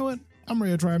 you know what? I'm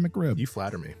ready to try a McRib. You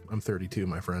flatter me. I'm 32,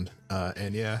 my friend.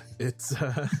 And yeah, it's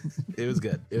it was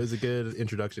good. It was a good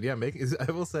introduction. Yeah,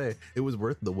 I will say it was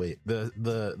worth the wait.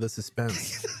 The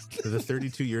suspense. The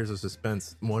 32 years of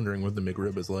suspense, wondering what the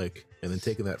McRib is like, and then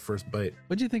taking that first bite.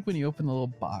 What'd you think when you opened the little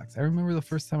box? I remember the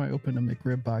first time I opened a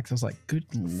McRib box, I was like, good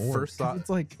lord. First thought, it's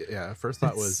like, first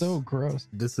thought it's was so gross.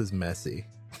 this is messy.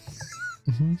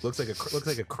 Mhm. Looks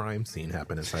like a crime scene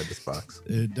happened inside this box.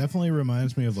 It definitely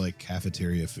reminds me of like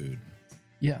cafeteria food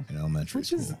Yeah. in elementary Which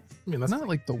school. is I mean, that's not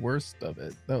like the worst of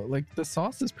it, though. Like the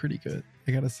sauce is pretty good,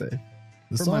 I gotta say.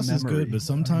 The from my sauce is memory. good, but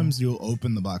sometimes you'll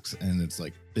open the box and it's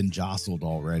like been jostled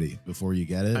already before you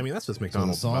get it. I mean, that's just so the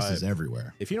McDonald's sauce vibe. is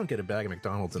everywhere. If you don't get a bag of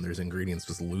McDonald's and there's ingredients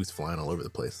just loose flying all over the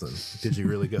place, then did you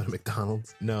really go to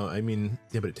McDonald's? No, I mean,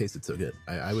 yeah, but it tasted so good.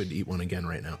 I would eat one again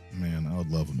right now. Man, I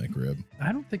would love a McRib.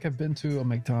 I don't think I've been to a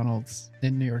McDonald's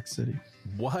in New York City.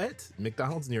 What?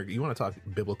 McDonald's in New York? You want to talk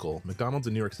biblical? McDonald's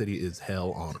in New York City is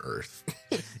hell on earth.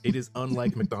 It is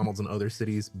unlike McDonald's in other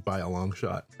cities by a long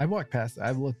shot. I've walked past it,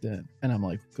 I've looked in, and I'm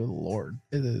like, good lord,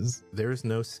 it is. There's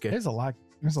no sketch. There's a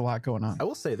lot going on. I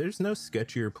will say there's no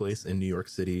sketchier place in New York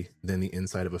City than the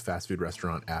inside of a fast food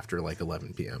restaurant after like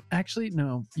 11 p.m. Actually,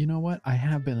 no. You know what? I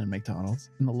have been in McDonald's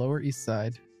in the Lower East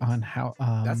Side on how.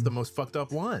 That's the most fucked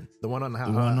up one. The one on The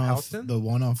one off Houston? the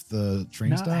one off the train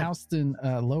not stop. Houston,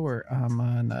 lower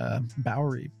on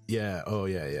Bowery. Yeah. Oh,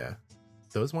 yeah, yeah.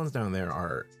 Those ones down there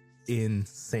are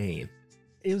insane.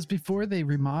 It was before they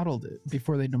remodeled it,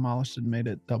 before they demolished it and made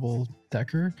it double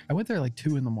decker. I went there like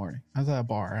 2 a.m. I was at a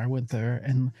bar. I went there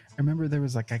and I remember there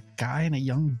was like a guy and a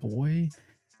young boy,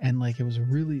 and like it was a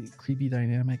really creepy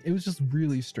dynamic. It was just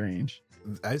really strange.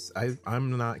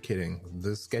 I'm not kidding. The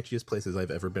sketchiest places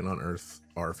I've ever been on earth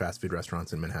are fast food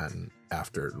restaurants in Manhattan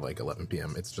after like 11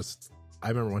 p.m. It's just, I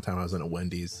remember one time I was in a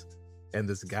Wendy's and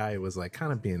this guy was like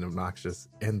kind of being obnoxious,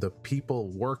 and the people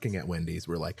working at Wendy's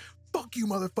were like, fuck you,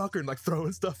 motherfucker, and like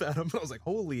throwing stuff at him. And I was like,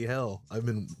 holy hell,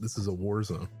 this is a war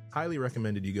zone. Highly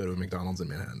recommended you go to a McDonald's in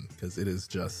Manhattan because it is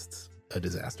just a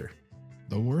disaster.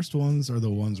 The worst ones are the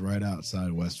ones right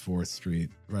outside West 4th Street,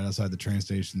 right outside the train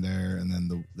station there, and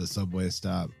then the subway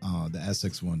stop, the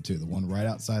Essex one too, the one right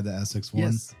outside the Essex one.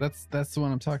 Yes, that's the one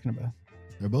I'm talking about.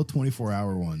 They're both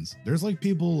 24-hour ones. There's like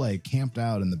people like camped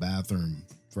out in the bathroom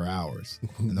for hours,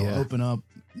 and they'll Yeah. open up,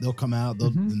 they'll come out,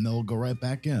 and they'll go right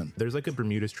back in. There's like a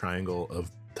Bermuda's Triangle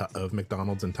of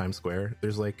McDonald's in Times Square.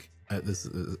 There's like at this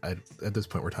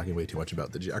point we're talking way too much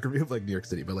about the geography of like New York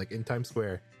City, but like in Times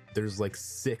Square there's like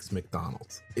 6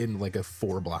 McDonald's in like a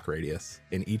 4-block radius,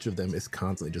 and each of them is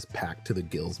constantly just packed to the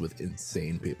gills with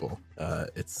insane people.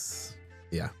 It's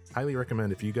highly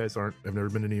recommend if you guys have never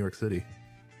been to New York City,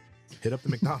 hit up the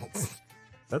McDonald's.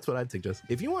 That's what I'd suggest.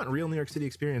 If you want real New York City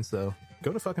experience though,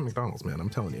 go to fucking McDonald's, man. I'm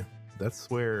telling you, that's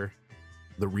where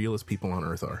the realest people on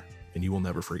earth are, and you will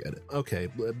never forget it. Okay,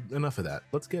 enough of that.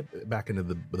 Let's get back into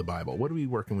the Bible. What are we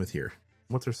working with here?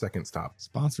 What's our second stop?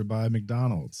 Sponsored by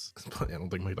McDonald's. I don't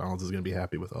think McDonald's is going to be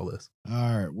happy with all this.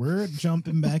 All right, we're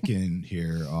jumping back in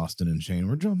here, Austin and Shane.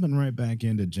 We're jumping right back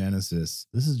into Genesis.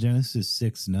 This is Genesis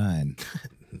 6:9.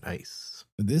 Nice.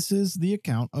 This is the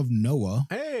account of Noah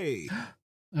Hey,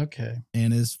 Okay,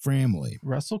 and his family.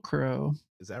 Russell Crowe.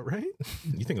 is that right?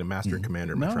 You thinking of Master and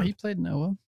Commander, my No, friend? he played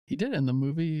Noah. He did in the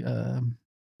movie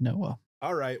Noah.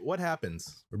 All right, what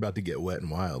happens? We're about to get wet and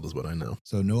wild, is what I know.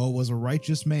 So Noah was a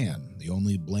righteous man, the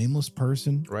only blameless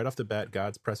person. Right off the bat,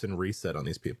 God's pressing reset on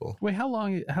these people. Wait, how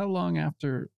long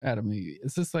after Adam and Eve?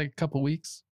 Is this like a couple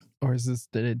weeks, or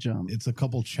did it jump? It's a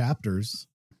couple chapters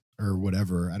or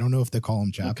whatever. I don't know if they call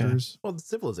them chapters. Well, the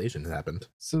civilization happened.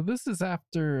 So this is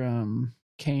after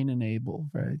Cain and Abel,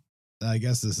 right? I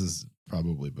guess this is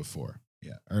probably before.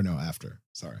 Yeah. Or no, after.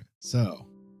 Sorry. So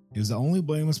he was the only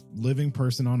blameless living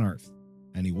person on earth,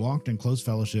 and he walked in close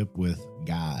fellowship with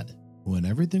God. When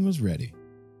everything was ready,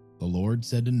 the Lord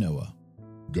said to Noah,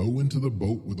 Go into the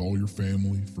boat with all your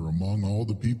family, for among all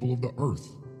the people of the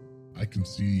earth, I can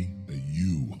see that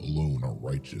you alone are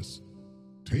righteous.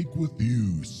 Take with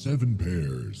you 7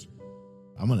 pairs.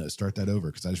 I'm going to start that over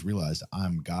because I just realized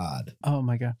I'm God. Oh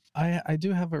my God. I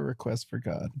do have a request for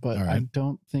God, but All right. I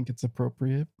don't think it's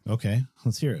appropriate. Okay,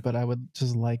 let's hear it. But I would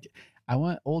just I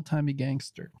want old timey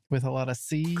gangster with a lot of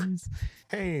C's.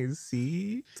 Hey,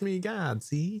 see, it's me, God.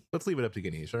 See, let's leave it up to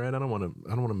Ganesh. All right, I don't want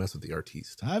to mess with the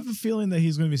artiste. I have a feeling that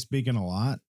he's going to be speaking a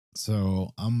lot, So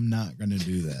I'm not going to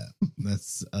do that.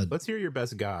 That's Let's hear your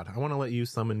best God. I want to let you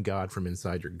summon God from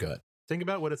inside your gut. Think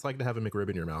about what it's like to have a McRib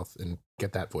in your mouth and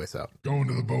get that voice out. Go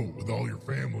into the boat with all your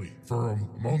family, for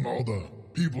among all the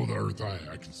people of the earth,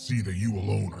 I can see that you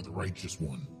alone are the righteous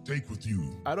one. Take with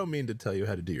you. I don't mean to tell you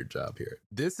how to do your job here.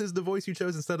 This is the voice you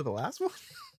chose instead of the last one?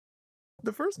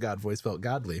 The first God voice felt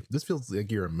godly. This feels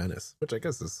like you're a menace, which I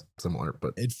guess is similar,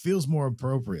 but it feels more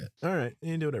appropriate. all right,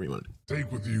 you can do whatever you want to do.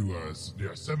 Take with you,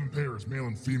 7 pairs, male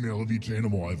and female, of each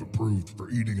animal I've approved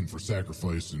for eating and for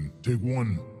sacrifice, and take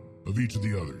 1 of each of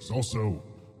the others. Also,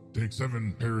 take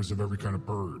 7 pairs of every kind of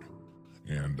bird,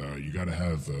 and you got to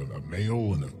have a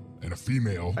male and a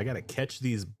female. I gotta catch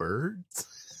these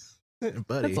birds?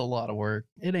 Buddy, That's a lot of work.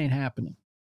 It ain't happening.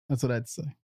 That's what I'd say.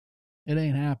 It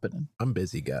ain't happening. I'm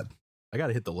busy, God. I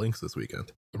gotta hit the links this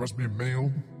weekend. There must be a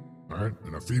male, all right,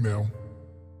 and a female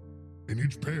in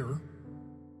each pair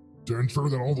to ensure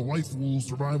that all the life will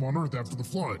survive on Earth after the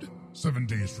flood. 7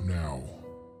 days from now,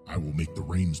 I will make the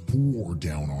rains pour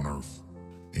down on Earth,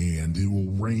 and it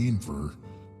will rain for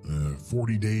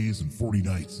 40 days and 40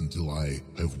 nights until I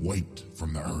have wiped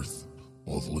from the Earth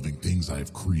all the living things I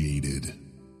have created.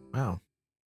 Wow.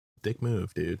 Dick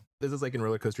move, dude. This is like in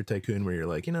Roller Coaster Tycoon where you're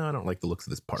like, I don't like the looks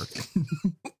of this park.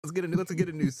 Let's get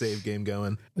a new save game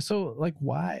going. So, like,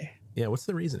 why? Yeah, what's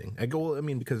the reasoning?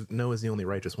 Because Noah's the only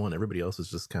righteous one. Everybody else is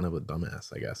just kind of a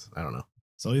dumbass, I guess. I don't know.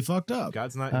 So he fucked up.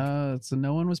 God's not. So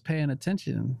no one was paying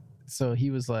attention. So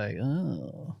he was like,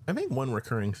 oh. I think one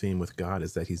recurring theme with God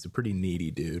is that he's a pretty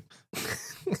needy dude.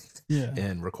 Yeah.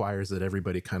 And requires that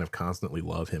everybody kind of constantly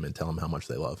love him and tell him how much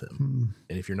they love him.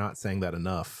 And if you're not saying that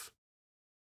enough,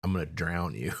 I'm going to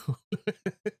drown you.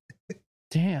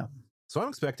 Damn. So I'm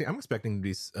expecting to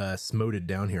be smoted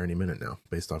down here any minute now,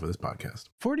 based off of this podcast.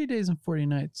 40 Days and 40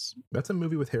 Nights. That's a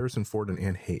movie with Harrison Ford and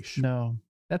Anne Heche. No,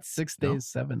 that's 6 No? days,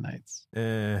 7 nights.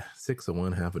 6 of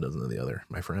one, half a dozen of the other,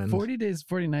 my friend. 40 Days,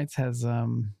 40 Nights has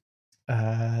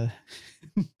the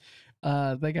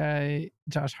guy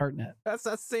Josh Hartnett. That's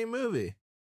that same movie.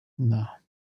 No.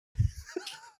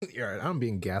 You're right. I'm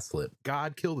being gaslit.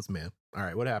 God, kill this man. All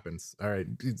right, what happens? All right,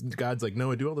 God's like,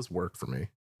 Noah, do all this work for me.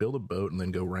 Build a boat and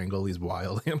then go wrangle these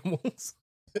wild animals.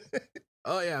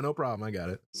 Oh yeah, no problem. I got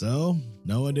it. So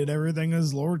Noah did everything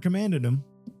as Lord commanded him.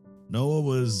 Noah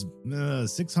was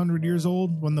 600 years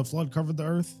old when the flood covered the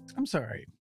earth. I'm sorry.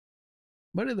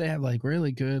 What did they have, like,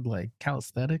 really good, like,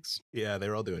 calisthenics? Yeah, they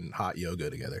were all doing hot yoga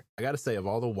together. I got to say, of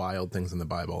all the wild things in the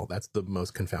Bible, that's the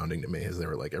most confounding to me. Is they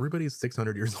were like, everybody's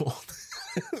 600 years old.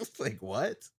 It's like,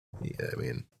 what? Yeah, I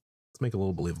mean, let's make it a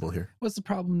little believable here. What's the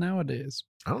problem nowadays?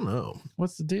 I don't know.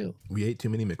 What's the deal? We ate too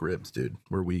many McRibs, dude.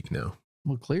 We're weak now.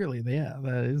 Well, clearly, yeah,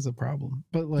 that is a problem.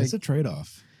 But, like, It's a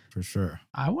trade-off for sure.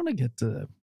 I want to get to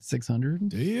 600.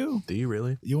 Do you? Do you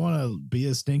really? You want to be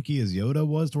as stinky as Yoda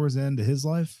was towards the end of his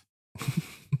life?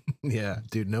 Yeah,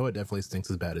 dude, Noah definitely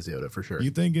stinks as bad as Yoda for sure. You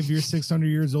think if you're 600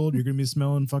 years old, you're going to be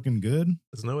smelling fucking good?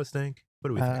 Does Noah stink? What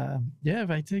do we think? Yeah,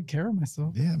 if I take care of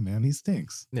myself. Yeah, man, he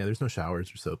stinks. Yeah, there's no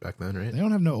showers or soap back then, right? They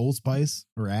don't have no Old Spice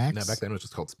or Axe. No, back then it was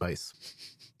just called Spice.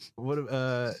 What?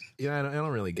 I don't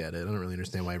really get it. I don't really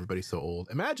understand why everybody's so old.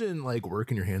 Imagine like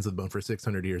working your hands to the bone for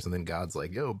 600 years, and then God's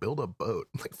like, "Yo, build a boat."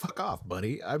 Like, fuck off,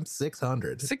 buddy. I'm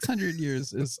 600. 600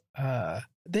 years is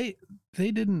they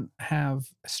didn't have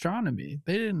astronomy.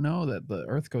 They didn't know that the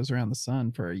Earth goes around the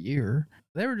sun for a year.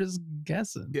 They were just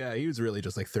guessing. Yeah, he was really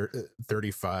just like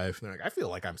 35. They're like, I feel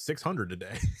like I'm 600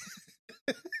 today.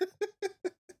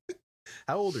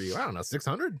 How old are you? I don't know,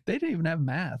 600? They didn't even have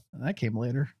math. That came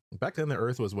later. Back then, the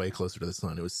Earth was way closer to the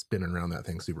sun. It was spinning around that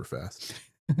thing super fast.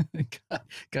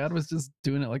 God was just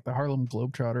doing it like the Harlem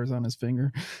Globetrotters on his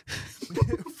finger.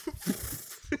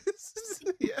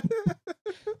 Yeah.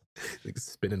 Like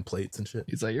spinning plates and shit.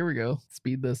 He's like, here we go.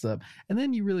 Speed this up. And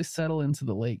then you really settle into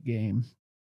the late game,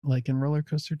 like in Roller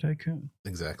Coaster Tycoon.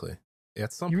 Exactly.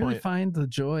 At some You point, really find the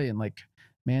joy in like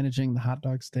managing the hot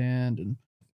dog stand. And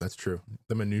that's true.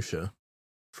 The minutia,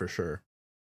 for sure.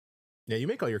 Yeah, you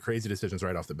make all your crazy decisions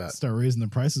right off the bat. Start raising the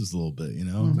prices a little bit, you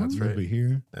know? Mhm. That's A little right. bit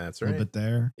here, That's a right. little bit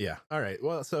there. Yeah. All right.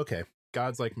 Well, so, okay.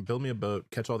 God's like, build me a boat,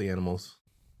 catch all the animals.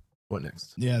 What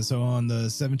next? Yeah, so on the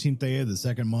 17th day of the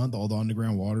second month, all the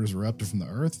underground waters erupted from the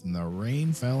earth, and the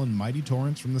rain fell in mighty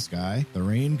torrents from the sky. The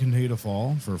rain continued to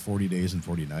fall for 40 days and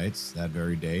 40 nights. That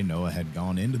very day, Noah had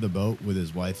gone into the boat with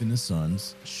his wife and his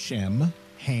sons, Shem,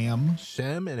 Ham,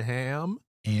 Shem and Ham.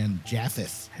 and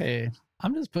Japheth. hey,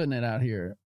 I'm just putting it out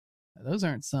here. Those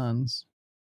aren't sons.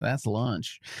 That's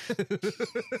lunch.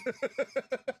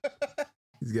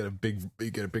 He's got a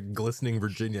big glistening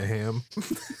Virginia ham.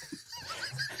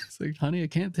 It's like, honey, I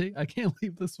can't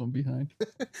leave this one behind.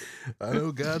 I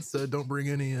know God said don't bring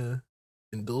any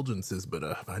indulgences, but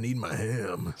I need my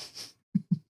ham.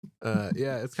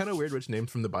 Yeah, it's kind of weird which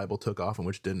names from the Bible took off and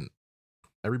which didn't.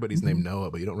 Everybody's named Noah,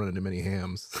 but you don't run into many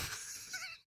hams.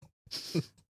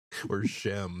 Or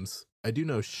Shems. I do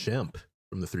know Shemp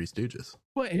from the Three Stooges.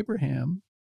 Well, Abraham.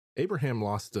 Abraham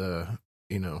lost, fell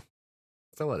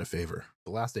out of favor.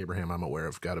 The last Abraham I'm aware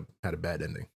of had a bad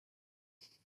ending.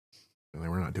 And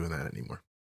we're not doing that anymore.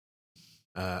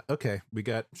 Okay, we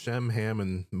got Shem, Ham,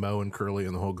 and Mo and Curly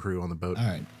and the whole crew on the boat. All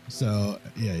right. So,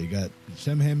 yeah, you got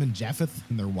Shem, Ham, and Japheth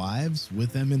and their wives.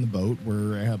 With them in the boat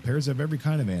were pairs of every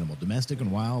kind of animal, domestic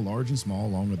and wild, large and small,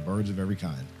 along with birds of every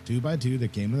kind. 2 by 2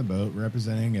 that came in the boat,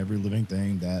 representing every living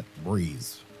thing that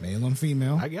breathes. Male and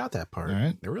female. I got that part. All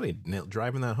right. They're really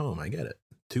driving that home. I get it.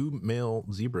 2 male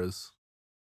zebras,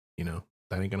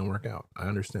 that ain't going to work out. I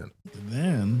understand.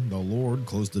 Then the Lord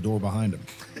closed the door behind him,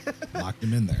 locked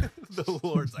him in there. The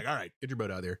Lord's like, all right, get your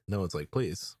boat out there. No, it's like,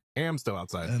 please. Ham's still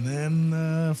outside. And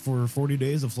then for 40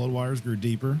 days, the floodwaters grew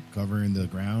deeper, covering the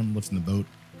ground, lifting the boat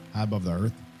high above the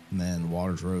earth. And then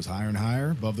waters rose higher and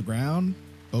higher above the ground.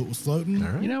 Boat was floating.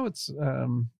 All right. You know it's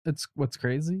what's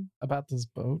crazy about this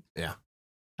boat? Yeah.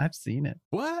 I've seen it.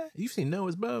 What? You've seen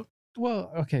Noah's boat?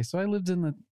 Well, okay, so I lived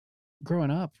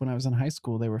growing up when I was in high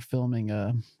school, they were filming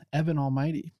Evan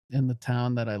Almighty in the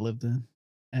town that I lived in.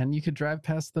 And you could drive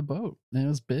past the boat. And it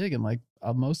was big. And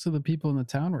most of the people in the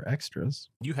town were extras.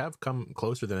 You have come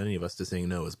closer than any of us to seeing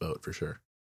Noah's boat for sure.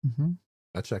 Mm-hmm.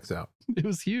 That checks out. It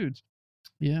was huge.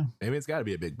 Yeah. Maybe it's got to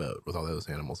be a big boat with all those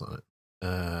animals on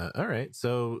it. All right.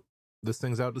 So this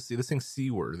thing's out to sea. This thing's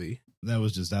seaworthy. That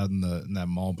was just out in that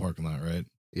mall parking lot, right?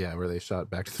 Yeah, where they shot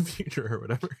Back to the Future or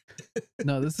whatever.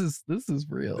 No, this is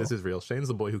real. This is real. Shane's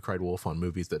the boy who cried wolf on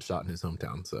movies that shot in his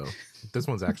hometown. So this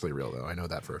one's actually real, though. I know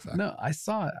that for a fact. No, I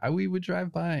saw it. We would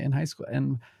drive by in high school,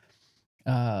 and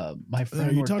my friend.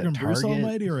 Are you worked at talking Bruce Target.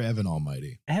 Almighty or Evan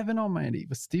Almighty? Evan Almighty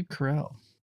with Steve Carell,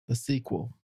 the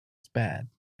sequel. It's bad.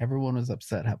 Everyone was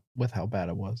upset with how bad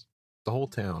it was. The whole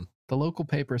town. The local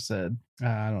paper said,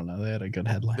 I don't know, they had a good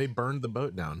headline. They burned the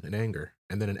boat down in anger,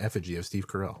 and then an effigy of Steve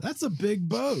Carell. That's a big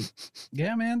boat.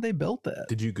 Yeah, man, they built that.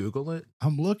 Did you Google it?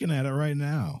 I'm looking at it right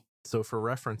now. So for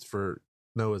reference for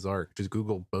Noah's Ark, just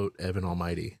Google boat Evan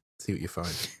Almighty. See what you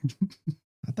find.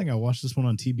 I think I watched this one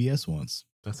on TBS once.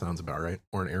 That sounds about right.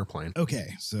 Or an airplane.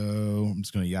 Okay, so I'm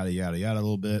just going to yada, yada, yada a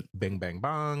little bit. Bang, bang,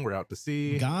 bang. We're out to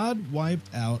sea. God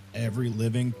wiped out every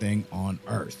living thing on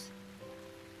earth.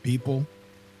 People,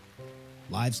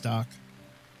 livestock,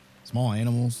 small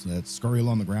animals that scurry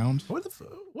along the ground. What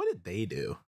did they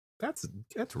do? That's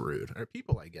rude. Or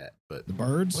people I get, but The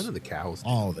birds, what do the cows do?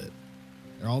 all of it.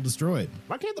 They're all destroyed.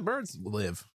 Why can't the birds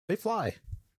live? They fly.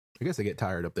 I guess they get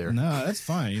tired up there. No, that's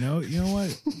fine. You know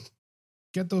what?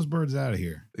 Get those birds out of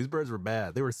here. These birds were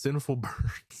bad. They were sinful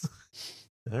birds.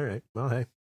 All right. Well, hey.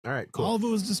 All right, cool. All of it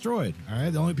was destroyed. All right.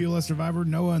 The only people that survived were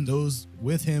Noah and those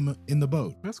with him in the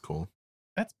boat. That's cool.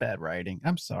 That's bad writing.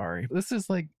 I'm sorry. This is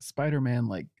like Spider-Man,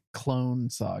 Clone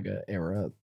Saga era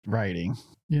writing.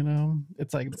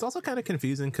 It's like, It's also kind of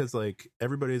confusing because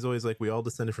everybody's always we all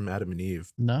descended from Adam and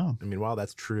Eve. no, I mean, while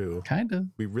that's true, kind of.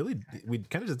 we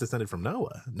kind of just descended from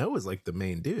Noah. Noah's the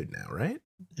main dude now, right?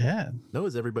 Yeah.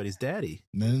 Noah's everybody's daddy.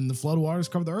 And then the flood waters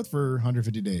covered the earth for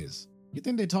 150 days. You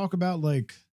think they talk about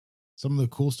some of the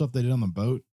cool stuff they did on the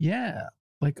boat? Yeah.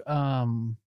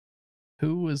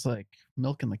 Who was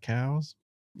milking the cows?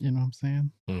 You know what I'm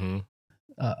saying? Mm-hmm.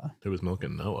 It was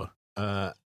milking Noah.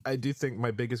 I do think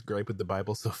my biggest gripe with the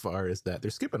Bible so far is that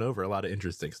they're skipping over a lot of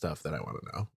interesting stuff that I want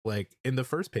to know. In the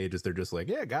first pages, they're just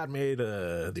yeah, God made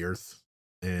the earth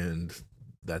and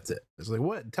that's it. It's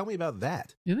what? Tell me about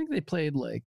that. You think they played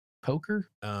poker?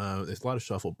 There's a lot of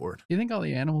shuffleboard. You think all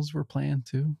the animals were playing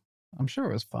too? I'm sure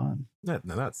it was fun. No,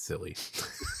 that's silly.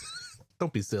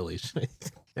 Don't be silly.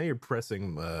 Now you're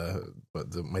pressing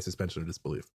my suspension of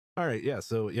disbelief. All right, yeah.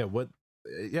 So yeah, what?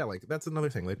 Yeah, that's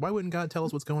another thing. Why wouldn't God tell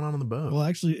us what's going on the boat? Well,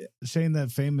 actually, Shane,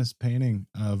 that famous painting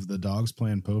of the dogs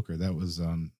playing poker, that was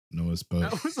on Noah's boat.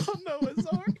 That was on Noah's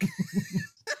Ark.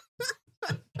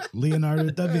 Leonardo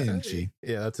da Vinci.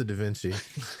 Yeah, that's a Da Vinci.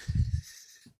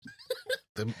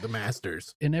 the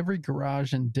masters. In every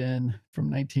garage and den from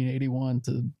 1981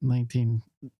 to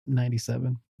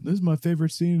 1997. This is my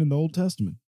favorite scene in the Old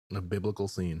Testament. A biblical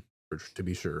scene, to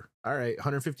be sure. All right,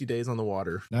 150 days on the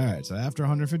water. All right, so after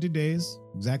 150 days,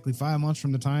 exactly 5 months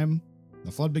from the time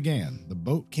the flood began, the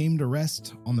boat came to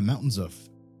rest on the mountains of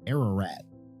Ararat.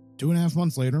 2.5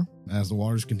 months later, as the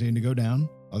waters continued to go down,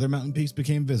 other mountain peaks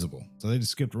became visible. So they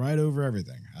just skipped right over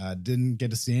everything. I didn't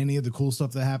get to see any of the cool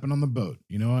stuff that happened on the boat.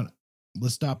 You know what?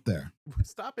 Let's stop there. We're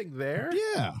stopping there?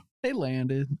 Yeah. They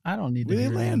landed. I don't need to They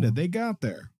hear landed. that. They got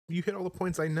there. You hit all the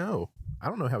points I know. I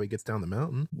don't know how he gets down the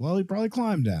mountain. Well, he probably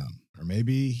climbed down, or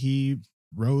maybe he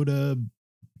rode a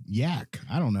yak.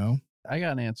 I don't know. I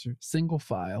got an answer. Single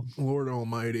file. Lord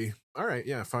Almighty. All right,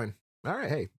 yeah, fine. All right,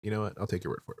 hey, you know what? I'll take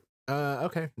your word for it.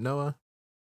 Okay, Noah.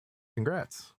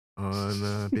 Congrats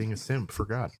on being a simp for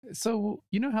God. So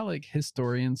you know how like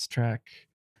historians track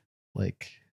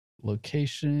like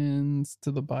locations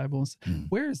to the Bible?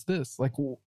 Where is this? Like,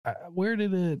 where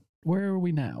are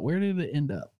we now? Where did it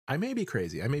end up? I may be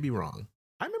crazy. I may be wrong.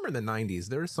 I remember in the 90s,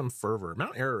 there was some fervor.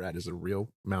 Mount Ararat is a real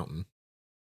mountain.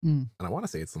 And I want to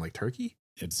say it's in like Turkey.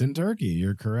 It's in Turkey.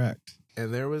 You're correct.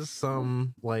 And there was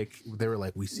some like, they were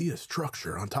like, we see a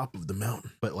structure on top of the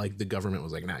mountain. But like the government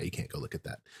was like, nah, you can't go look at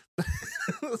that.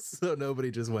 So nobody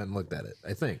just went and looked at it.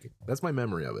 I think that's my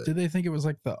memory of it. Did they think it was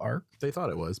like the Ark? They thought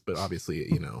it was, but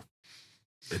obviously, you know,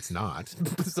 it's not.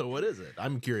 So what is it?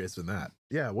 I'm curious in that.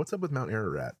 Yeah. What's up with Mount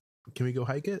Ararat? Can we go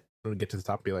hike it? Or get to the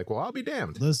top and be like, well, I'll be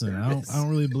damned. Listen, I don't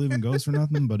really believe in ghosts or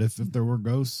nothing, but if there were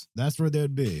ghosts, that's where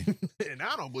they'd be. And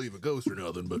I don't believe in ghosts or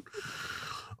nothing, but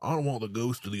I don't want the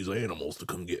ghost of these animals to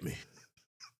come get me.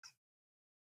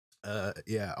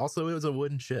 Yeah. Also, it was a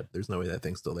wooden ship. There's no way that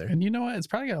thing's still there. And you know what? It's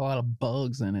probably got a lot of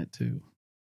bugs in it too.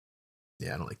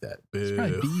 Yeah, I don't like that. There's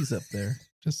probably bees up there.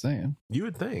 Just saying. You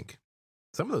would think.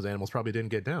 Some of those animals probably didn't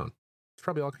get down. There's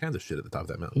probably all kinds of shit at the top of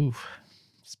that mountain. Oof.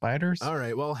 Spiders? All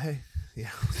right. Well, hey. Yeah.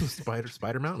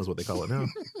 Spider Mountain is what they call it now.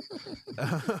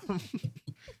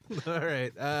 All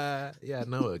right. Yeah,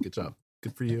 Noah, good job.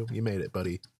 Good for you. You made it,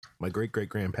 buddy. My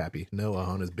great-great-grandpappy, Noah,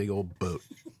 on his big old boat.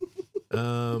 You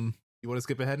want to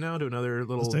skip ahead now to another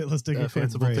little let's take a quick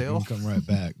fanciful break tale? and come right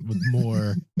back with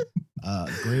more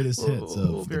greatest hits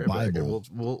of the Bible.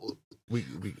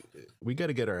 We got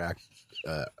to get our act.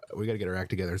 We got to get our act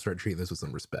together and start treating this with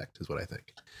some respect. Is what I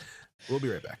think. We'll be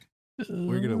right back.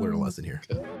 We're gonna learn a lesson here.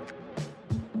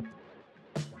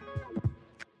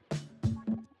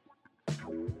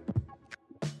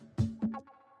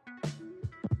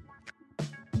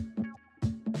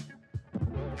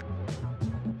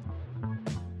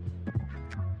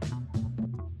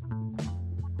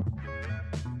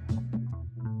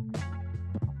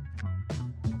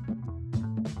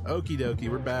 Okie dokie,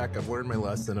 we're back. I've learned my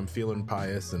lesson. I'm feeling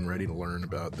pious and ready to learn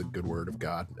about the good word of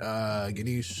God.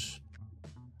 Ganesh,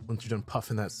 once you're done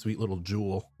puffing that sweet little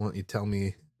jewel, why don't you tell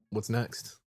me what's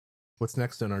next? What's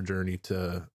next on our journey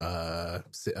to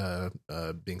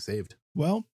being saved?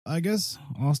 Well, I guess,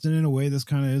 Austin, in a way, this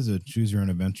kind of is a choose your own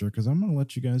adventure because I'm going to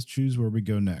let you guys choose where we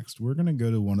go next. We're going to go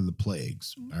to one of the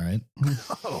plagues. All right.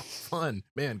 Oh, fun.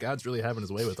 Man, God's really having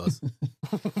his way with us.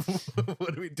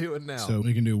 What are we doing now? So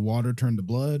we can do water turned to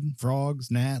blood,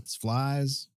 frogs, gnats,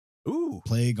 flies. Ooh.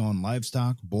 Plague on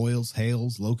livestock, boils,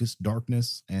 hails, locusts,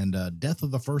 darkness, and death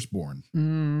of the firstborn.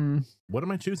 What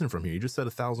am I choosing from here? You just said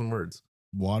 1,000 words.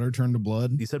 Water turned to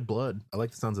blood. You said blood. I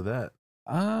like the sounds of that.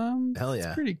 Hell yeah.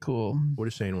 It's pretty cool. What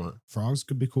does Shane want? Frogs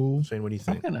could be cool. Shane, what do you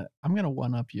think? I'm gonna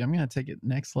one up you. I'm gonna take it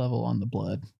next level on the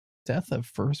blood. Death of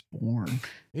firstborn.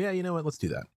 Yeah, you know what? Let's do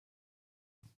that.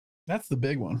 That's the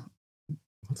big one.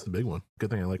 That's the big one. Good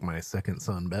thing I like my second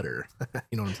son better.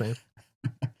 You know what I'm saying?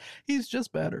 He's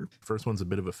just better. First one's a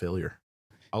bit of a failure.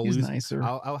 He's nicer.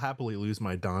 I'll happily lose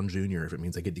my Don Jr. if it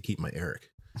means I get to keep my Eric.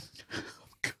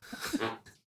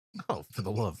 Oh, for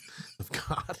the love of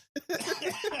God.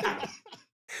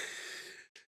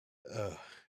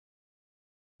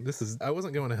 I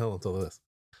wasn't going to hell until this.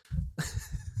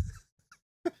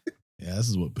 Yeah, this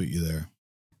is what put you there.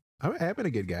 I've been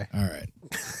a good guy. All right.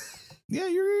 Yeah,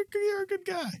 you're a good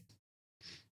guy.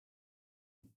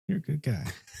 You're a good guy.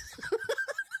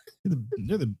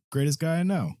 You're the greatest guy I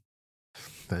know.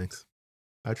 Thanks.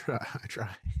 I try.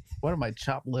 What am I,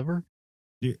 chopped liver?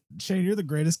 Shane, you're the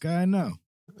greatest guy I know.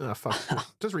 Oh, fuck.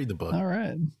 Just read the book. All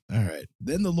right.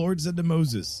 Then the Lord said to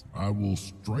Moses, I will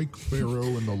strike Pharaoh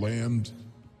in the land.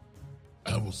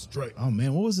 I will strike. Oh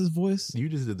man, what was his voice? You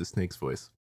just did the snake's voice.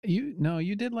 You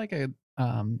did like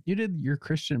you did your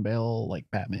Christian Bale like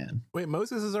Batman. Wait,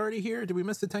 Moses is already here? Did we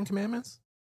miss the 10 Commandments?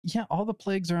 Yeah, all the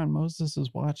plagues are on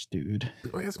Moses's watch, dude.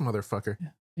 Oh, yes, motherfucker.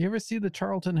 You ever see the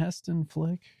Charlton Heston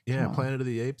flick? Yeah, Planet of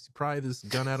the Apes. You pry this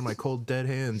gun out of my cold dead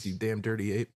hands, you damn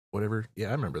dirty ape. Whatever. Yeah,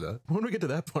 I remember that. When do we get to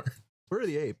that part? Where are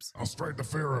the apes? I'll strike the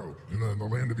Pharaoh in the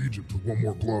land of Egypt with one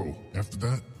more blow. After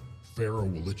that, Pharaoh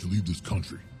will let you leave this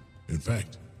country. In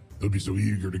fact, he'll be so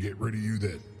eager to get rid of you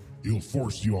that he'll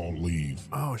force you all to leave.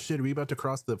 Oh shit, are we about to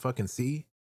cross the fucking sea?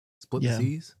 Split the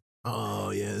seas? Oh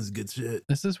yeah, this is good shit.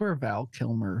 This is where Val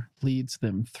Kilmer leads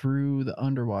them through the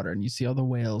underwater and you see all the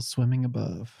whales swimming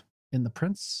above in the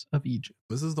Prince of Egypt.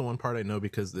 This is the one part I know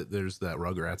because there's that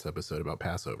Rugrats episode about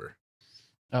Passover.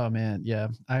 Oh man, yeah,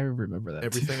 I remember that.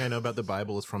 Everything I know about the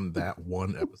Bible is from that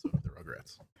one episode of the Rugrats.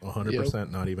 Congrats.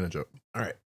 100%, not even a joke. All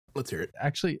right, let's hear it.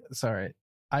 Actually, sorry.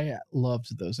 I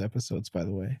loved those episodes, by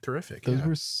the way. Terrific. Those yeah.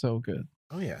 were so good.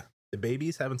 Oh, yeah. The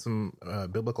babies having some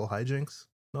biblical hijinks.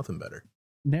 Nothing better.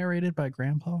 Narrated by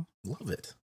Grandpa. Love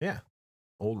it. Yeah.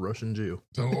 Old Russian Jew.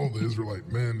 Tell all the Israelite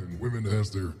men and women to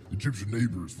ask their Egyptian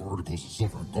neighbors for articles of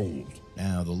silver and gold.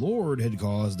 Now, the Lord had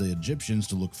caused the Egyptians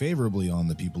to look favorably on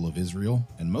the people of Israel,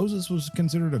 and Moses was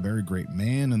considered a very great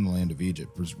man in the land of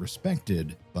Egypt, was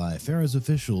respected by Pharaoh's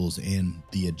officials and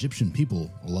the Egyptian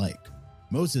people alike.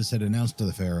 Moses had announced to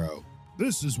the Pharaoh,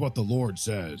 "This is what the Lord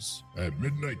says. At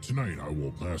midnight tonight, I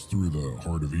will pass through the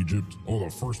heart of Egypt. All the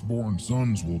firstborn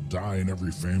sons will die in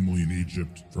every family in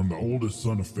Egypt, from the oldest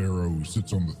son of Pharaoh who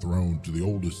sits on the throne to the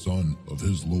oldest son of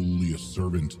his lowliest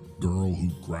servant, girl who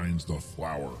grinds the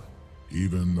flour.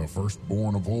 Even the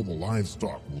firstborn of all the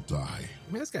livestock will die."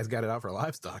 I mean, this guy's got it out for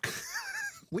livestock.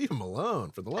 Leave him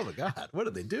alone, for the love of God. What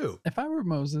did they do? If I were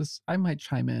Moses, I might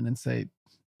chime in and say,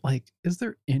 like, is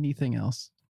there anything else?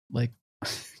 Like,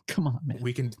 come on, man.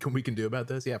 We can do about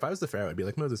this? Yeah, if I was the Pharaoh, I'd be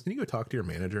like, Moses, can you go talk to your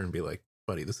manager and be like,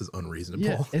 buddy, this is unreasonable.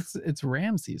 Yeah, it's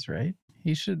Ramses, right?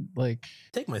 He should, like,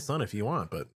 take my son if you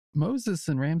want, but Moses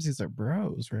and Ramses are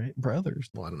bros, right? Brothers.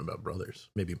 well, I don't know about brothers.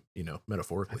 Maybe,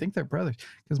 metaphorically. I think they're brothers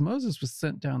because Moses was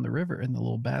sent down the river in the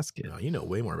little basket. No, you know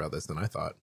way more about this than I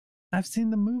thought. I've seen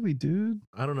the movie, dude.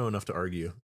 I don't know enough to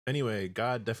argue. Anyway,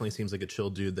 God definitely seems like a chill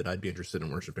dude that I'd be interested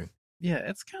in worshiping. Yeah,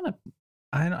 it's kind of.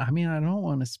 I mean, I don't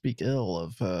want to speak ill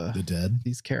of The dead.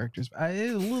 these characters. But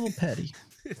it's a little petty.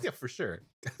 Yeah, for sure.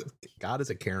 God is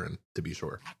a Karen, to be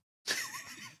sure.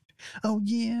 Oh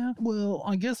yeah. Well,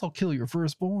 I guess I'll kill your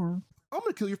firstborn. I'm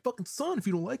gonna kill your fucking son if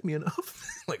you don't like me enough.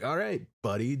 Like, all right,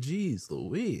 buddy. Jeez,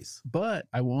 Louise. But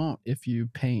I won't if you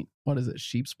paint, what is it,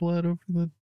 sheep's blood over the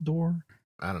door?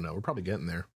 I don't know. We're probably getting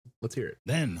there. Let's hear it.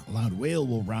 Then a loud wail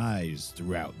will rise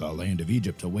throughout the land of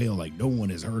Egypt, a wail like no one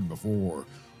has heard before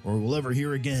or will ever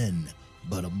hear again.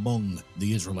 But among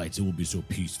the Israelites, it will be so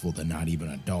peaceful that not even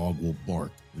a dog will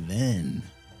bark. Then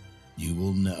you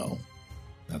will know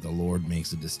that the Lord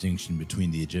makes a distinction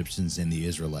between the Egyptians and the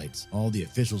Israelites. All the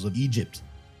officials of Egypt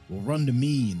will run to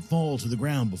me and fall to the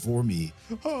ground before me.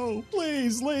 "Oh,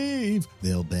 please leave,"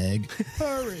 they'll beg.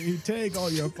 "Hurry, take all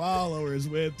your followers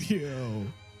with you."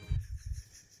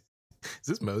 Is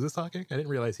this Moses talking? I didn't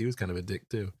realize he was kind of a dick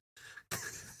too.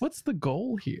 What's the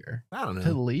goal here? I don't To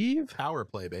know. leave? Power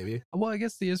play, baby. Well, I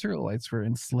guess the Israelites were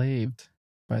enslaved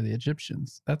by the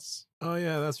Egyptians. That's, Oh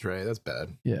yeah, that's right. That's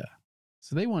bad. yeah.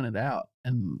 So they wanted out,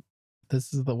 and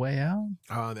this is the way out?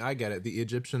 I get it. The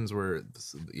Egyptians were,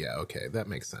 yeah, okay, that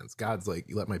makes sense. God's like,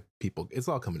 let my people, it's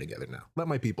all coming together now. Let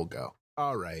my people go.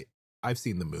 All right. I've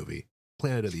seen the movie.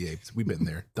 Planet of the Apes. We've been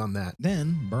there, done that.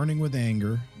 Then, burning with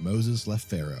anger, Moses left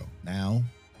Pharaoh. Now,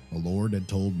 the Lord had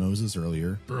told Moses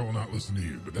earlier, Pharaoh will not listen to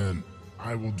you, but then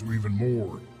I will do even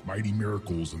more mighty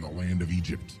miracles in the land of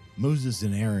Egypt. Moses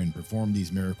and Aaron performed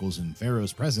these miracles in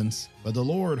Pharaoh's presence, but the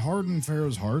Lord hardened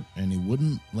Pharaoh's heart, and he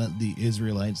wouldn't let the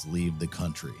Israelites leave the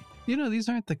country. You know, these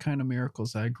aren't the kind of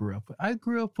miracles I grew up with. I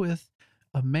grew up with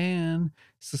a man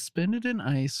suspended in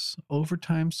ice over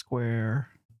Times Square,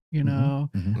 you know,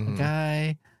 Mhm. a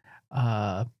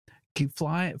guy keep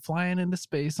flying into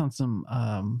space on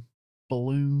some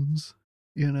balloons,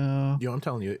 you know. Yo, I'm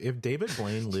telling you, if David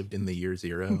Blaine lived in the year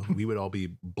zero, we would all be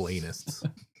Blainists.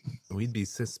 We'd be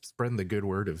spreading the good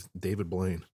word of David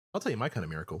Blaine. I'll tell you my kind of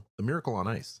miracle. The Miracle on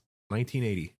Ice.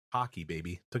 1980. Hockey,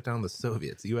 baby. Took down the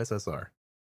Soviets, USSR.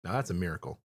 Now that's a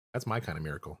miracle. That's my kind of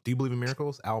miracle. Do you believe in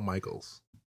miracles? Al Michaels.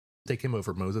 Take him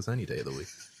over Moses any day of the week.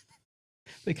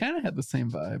 They kind of had the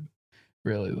same vibe,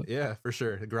 really. Yeah, for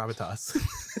sure. The gravitas.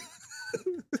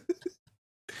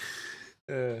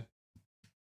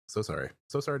 So sorry.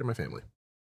 So sorry to my family.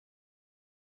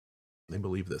 They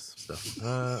believe this stuff.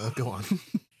 Go on.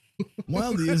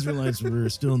 While the Israelites were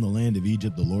still in the land of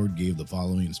Egypt, the Lord gave the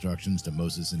following instructions to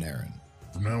Moses and Aaron.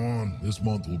 From now on, this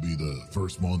month will be the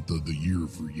first month of the year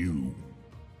for you.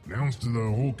 Announce to the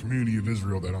whole community of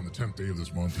Israel that on the 10th day of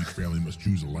this month, each family must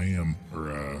choose a lamb or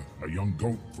a young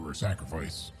goat for a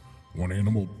sacrifice. One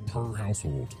animal per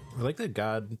household. I like that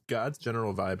God's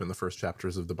general vibe in the first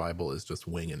chapters of the Bible is just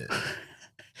winging it.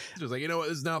 It's just like, you know what?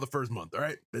 This is now the first month. All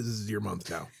right. This is your month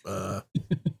now.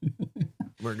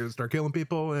 We're going to start killing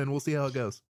people and we'll see how it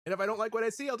goes. And if I don't like what I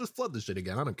see, I'll just flood the shit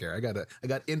again. I don't care. I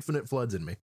got infinite floods in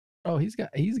me. Oh, he's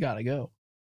got to go.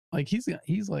 Like he's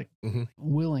like Mhm.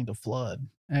 willing to flood.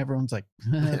 Everyone's like,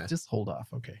 Yeah. just hold off.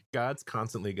 Okay. God's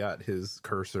constantly got his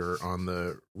cursor on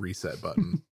the reset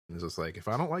button. It's just like, if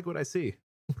I don't like what I see,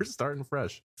 we're starting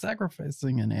fresh.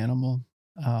 Sacrificing an animal,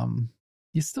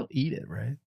 you still eat it,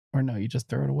 right? Or no, you just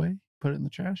throw it away, put it in the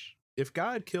trash. if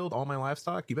God killed all my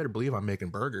livestock, you better believe I'm making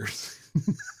burgers.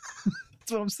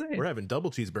 That's what I'm saying. We're having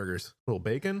double cheeseburgers. A little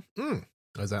bacon.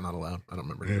 Is that not allowed? I don't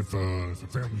remember. If a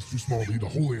family's too small to eat a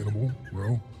whole animal,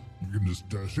 well, you can just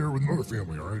share it with another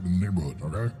family, all right, in the neighborhood,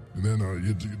 okay? And then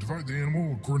you divide the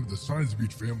animal according to the size of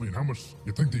each family and how much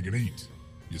you think they can eat.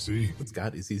 You see? What's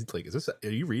God? Is he like? Is this? Are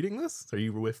you reading this? Are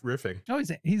you riffing? Oh,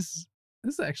 he's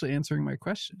this is actually answering my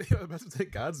question. Yeah, I'm about to say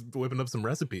God's whipping up some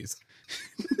recipes.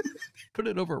 Put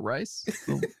it over rice.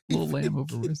 Little lamb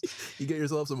over rice. You get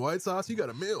yourself some white sauce, you got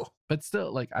a meal. But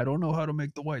still, like, I don't know how to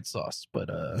make the white sauce, but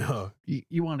No.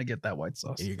 you want to get that white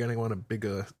sauce. And you're gonna want a big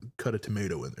cut of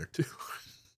tomato in there too.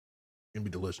 Gonna be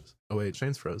delicious. Oh wait,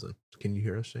 Shane's frozen. Can you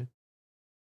hear us, Shane?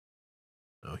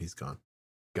 Oh, he's gone.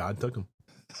 God took him.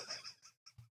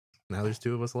 Now there's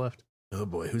 2 of us left. Oh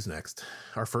boy, who's next?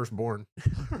 Our firstborn.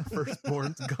 Our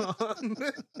firstborn's gone.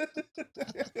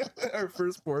 Our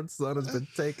firstborn son has been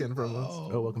taken from us.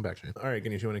 Oh, welcome back, Shane. All right,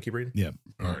 Ganesh, you want to keep reading? Yeah.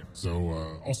 All right,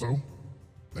 so also,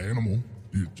 the animal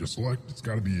you just select, it's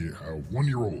got to be 1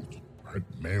 year old, right?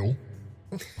 Male,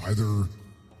 either,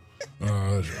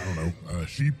 I don't know, a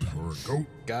sheep or a goat.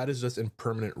 God is just in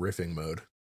permanent riffing mode.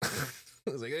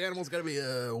 It's like, the animal's gotta be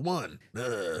 1.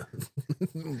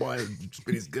 Boy,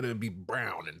 but he's gonna be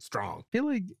brown and strong. I feel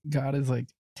like God is like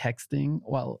texting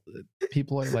while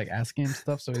people are like asking him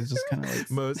stuff, so he's just kind of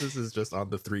like Moses is just on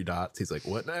the 3 dots. He's like,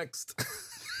 what next?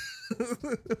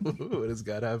 What does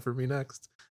God have for me next?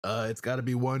 It's gotta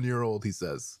be 1 year old, he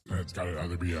says. It's got to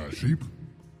either be a sheep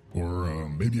or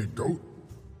maybe a goat.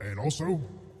 And also,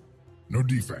 no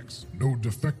defects, no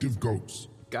defective goats.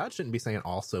 God shouldn't be saying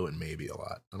also and maybe a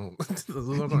lot. I don't.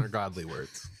 Those aren't godly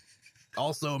words.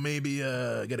 Also, maybe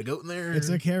get a goat in there. It's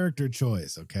a character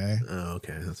choice, okay? Oh,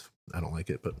 okay. I don't like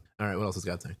it, but all right. What else has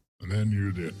God saying? And then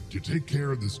you take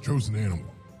care of this chosen animal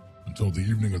until the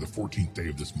evening of the 14th day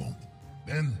of this month.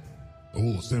 Then the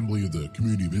whole assembly of the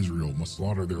community of Israel must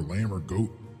slaughter their lamb or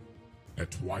goat at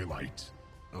twilight.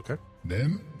 Okay.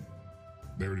 Then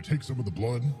they're to take some of the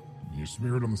blood and you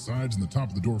smear it on the sides and the top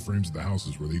of the door frames of the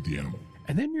houses where they eat the animal.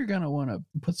 and then you're gonna want to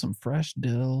put some fresh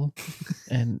dill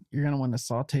and you're gonna want to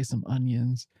saute some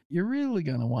onions. You're really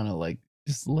gonna want to like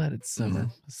just let it simmer,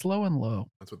 slow and low.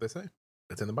 That's what they say.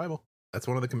 That's in the Bible. That's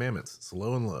one of the commandments.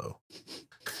 Slow and low.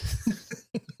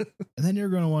 And then you're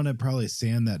going to want to probably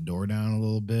sand that door down a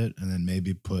little bit and then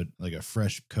maybe put like a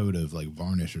fresh coat of like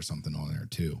varnish or something on there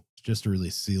too, just to really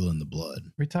seal in the blood.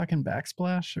 Are we talking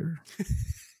backsplash or?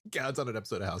 God's on an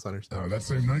episode of House Hunters. That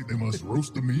same night, they must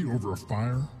roast the meat over a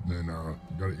fire. Then you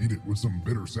got to eat it with some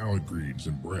bitter salad greens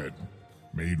and bread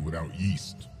made without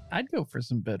yeast. I'd go for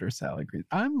some bitter salad greens.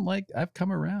 I've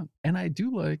come around and I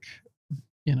do like,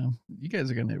 you guys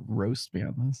are going to roast me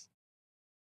on this.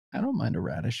 I don't mind a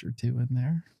radish or two in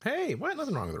there. Hey, what?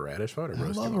 Nothing wrong with a radish. Why would I I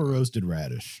roast love it? a roasted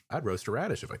radish. I'd roast a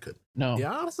radish if I could. No.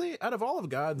 Yeah, honestly, out of all of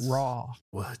God's Raw.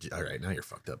 What? All right, now you're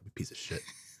fucked up, you piece of shit.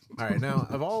 All right, now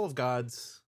of all of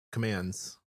God's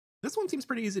commands, this one seems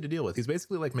pretty easy to deal with. He's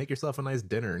basically like, make yourself a nice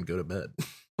dinner and go to bed.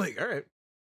 Like, all right,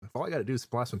 if all I got to do is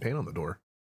splash some paint on the door,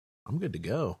 I'm good to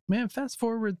go. Man, fast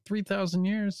forward 3,000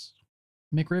 years.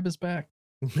 McRib is back.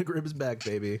 McRib is back,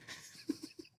 baby.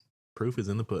 Proof is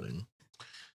in the pudding.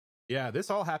 Yeah, this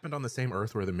all happened on the same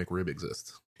earth where the McRib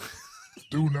exists.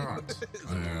 Do not,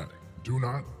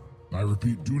 I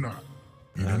repeat, do not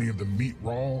eat any of the meat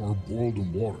raw or boiled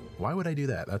in water. Why would I do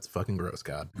that? That's fucking gross,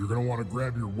 God. You're going to want to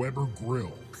grab your Weber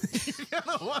grill. You're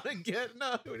gonna want to get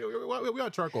we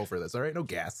got charcoal for this, all right? No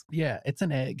gas. Yeah, it's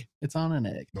an egg. It's on an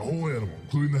egg. The whole animal,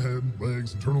 including the head,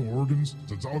 legs, internal organs,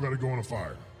 so it's all got to go on a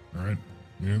fire, all right?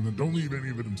 And then don't leave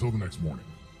any of it until the next morning.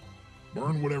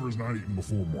 Burn whatever's not eaten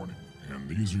before morning. And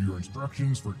these are your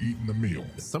instructions for eating the meal.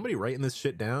 Is somebody writing this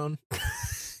shit down?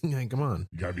 Like, come on.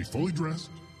 You gotta be fully dressed.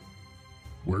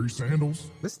 Wear your sandals.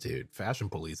 This dude, fashion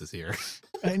police, is here.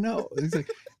 I know. It's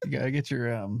like, you gotta get your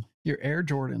Air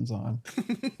Jordans on.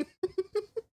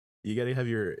 You gotta have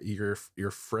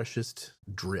your freshest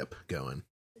drip going.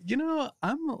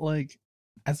 I'm like,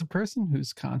 as a person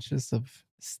who's conscious of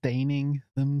staining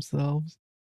themselves.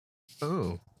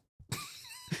 Oh.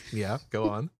 Yeah, go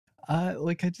on. I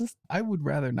would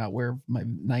rather not wear my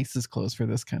nicest clothes for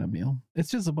this kind of meal. It's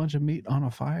just a bunch of meat on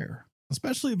a fire.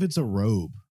 Especially if it's a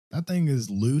robe. That thing is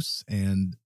loose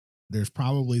and there's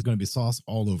probably going to be sauce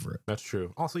all over it. That's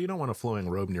true. Also, you don't want a flowing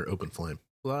robe near open flame.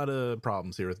 A lot of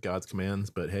problems here with God's commands,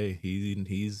 but hey,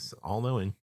 he's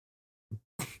all-knowing.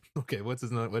 Okay, what's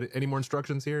his what? Any more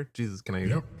instructions here? Jesus, can I?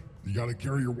 Yep. You gotta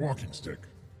carry your walking stick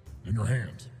in your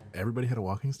hand. Everybody had a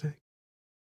walking stick?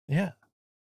 Yeah.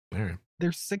 All right.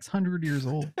 They're 600 years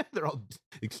old. They're all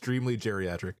extremely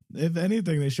geriatric. If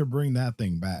anything, they should bring that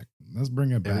thing back. Let's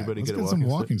bring it back. Everybody Let's get a get some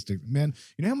walking walking stick. Man,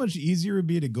 you know how much easier it would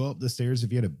be to go up the stairs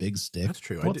if you had a big stick? That's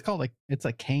true. Well, it's called it's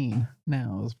a cane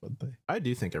now is what they. I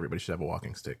do think everybody should have a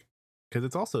walking stick because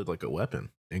it's also like a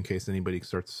weapon in case anybody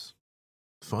starts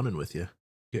funning with you.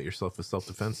 Get yourself a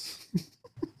self-defense.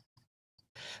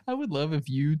 I would love if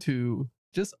you two,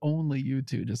 just only you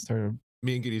two, just started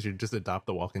Me and Giddy should just adopt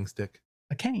the walking stick.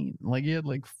 a cane. Like you had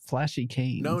like flashy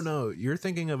canes. No, you're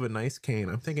thinking of a nice cane.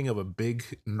 I'm thinking of a big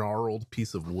gnarled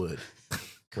piece of wood.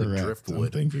 Like Correct.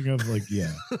 driftwood. I'm thinking of like,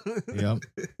 yeah. Yep.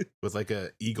 With like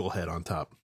a eagle head on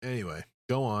top. Anyway,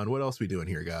 go on. What else we doing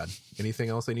here, God? Anything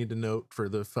else I need to note for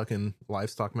the fucking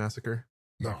livestock massacre?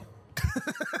 No.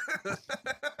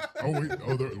 Oh, wait.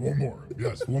 Oh, one more.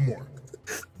 Yes, one more.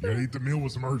 You gotta eat the meal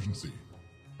with some urgency.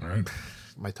 All right?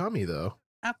 My tummy, though.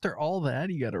 After all that,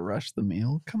 you got to rush the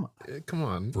meal. Come on. Come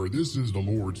on. For this is the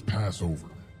Lord's Passover.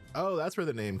 Oh, that's where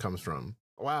the name comes from.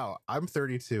 Wow, I'm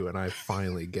 32 and I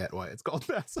finally get why it's called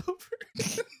Passover.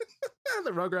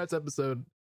 The Rugrats episode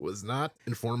was not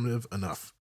informative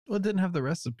enough. Well, it didn't have the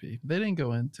recipe. They didn't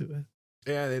go into it.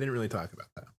 Yeah, they didn't really talk about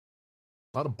that.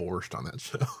 A lot of borscht on that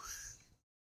show.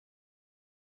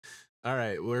 All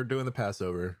right, we're doing the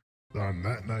Passover. On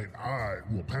that night, I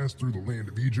will pass through the land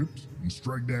of Egypt and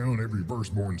strike down every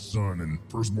firstborn son and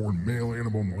firstborn male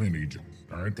animal in the land of Egypt.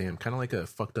 All right? Damn, kind of like a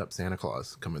fucked up Santa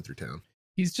Claus coming through town.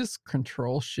 He's just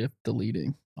control shift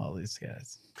deleting all these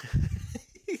guys.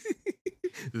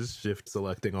 Just shift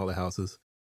selecting all the houses.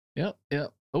 Yep.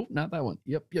 Oh, not that one.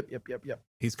 Yep.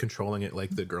 He's controlling it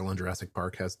like the girl in Jurassic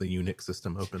Park has the Unix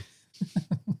system open.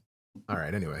 All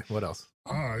right, anyway, what else?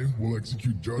 I will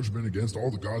execute judgment against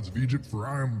all the gods of Egypt, for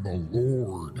I am the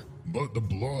Lord. But the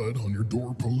blood on your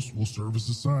doorposts will serve as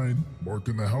a sign,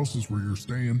 marking the houses where you're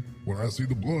staying. When I see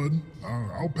the blood,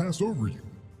 I'll pass over you.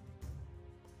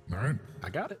 All right? I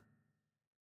got it.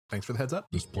 Thanks for the heads up.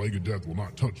 This plague of death will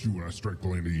not touch you when I strike the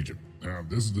land of Egypt. Now,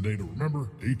 this is the day to remember.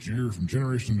 Each year, from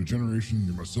generation to generation,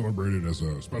 you must celebrate it as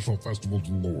a special festival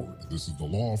to the Lord. This is the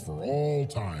law for all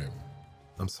time.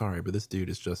 I'm sorry, but this dude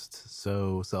is just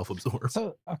so self-absorbed.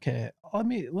 So, okay, let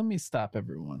me stop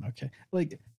everyone. Okay.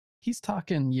 Like he's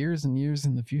talking years and years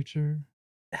in the future.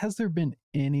 Has there been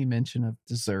any mention of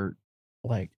dessert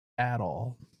like at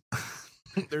all?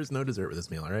 There's no dessert with this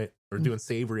meal, all right? We're doing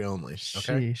savory only.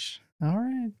 Okay. Sheesh. All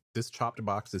right. This chopped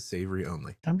box is savory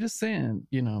only. I'm just saying,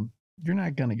 you're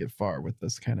not going to get far with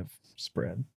this kind of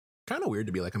spread. Kind of weird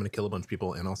to be like, I'm going to kill a bunch of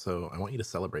people, and also I want you to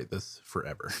celebrate this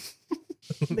forever.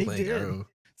 They Like, did. oh.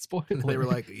 Spoiler. They were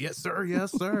like, yes, sir.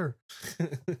 Yes, sir.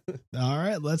 All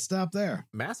right, let's stop there.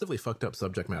 Massively fucked up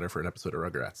subject matter for an episode of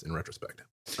Rugrats in retrospect.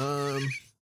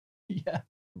 Yeah.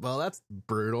 Well, that's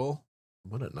brutal.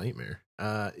 What a nightmare.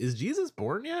 Is Jesus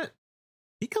born yet?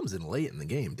 He comes in late in the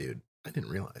game, dude. I didn't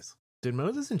realize. Did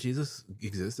Moses and Jesus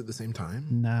exist at the same time?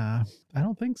 Nah, I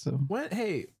don't think so.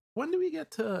 When do we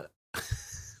get to...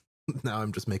 Now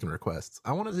I'm just making requests.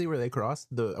 I want to see where they crossed.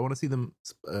 I want to see them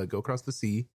go across the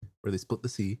sea, where they split the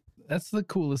sea. That's the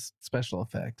coolest special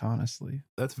effect, honestly.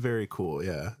 That's very cool.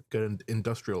 Yeah. Good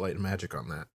industrial light and magic on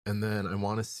that. And then I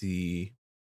want to see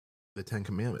the 10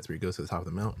 Commandments where he goes to the top of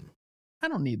the mountain. I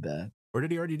don't need that. Or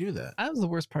did he already do that? That was the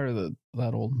worst part of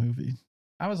that old movie.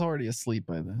 I was already asleep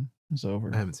by then. It was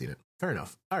over. I haven't seen it. Fair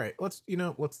enough. All right. Let's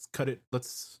cut it.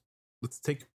 Let's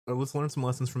learn some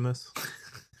lessons from this.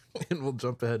 And we'll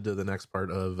jump ahead to the next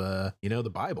part of, the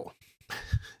Bible,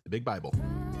 the big Bible.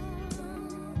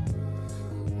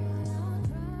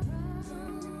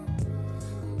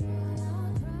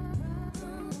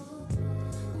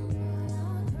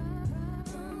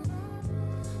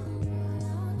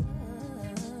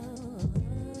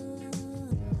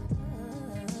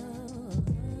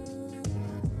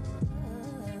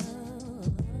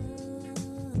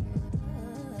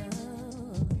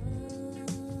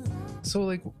 So,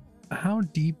 like, how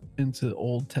deep into the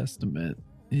Old Testament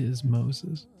is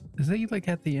Moses? Is he like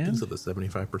at the end? So the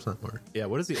 75% mark. Yeah.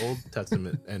 What does the Old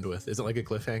Testament end with? Is it like a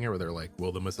cliffhanger where they're like,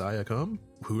 will the Messiah come?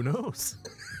 Who knows?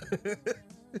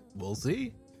 We'll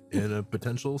see in a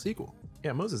potential sequel.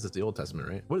 Yeah. Moses is the Old Testament,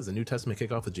 right? What does the New Testament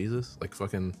kick off with Jesus? Like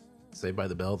fucking Saved by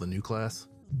the Bell, the new class?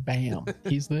 Bam.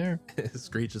 He's there.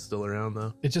 Screech is still around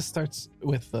though. It just starts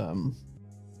with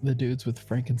the dudes with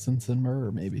frankincense and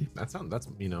myrrh, maybe.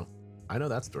 I know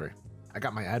that story. I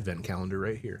got my advent calendar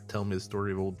right here. Tell me the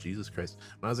story of old Jesus Christ.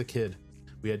 When I was a kid,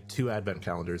 we had 2 advent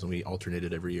calendars and we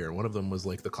alternated every year. One of them was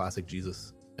like the classic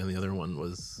Jesus and the other one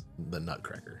was the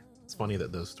Nutcracker. It's funny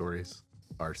that those stories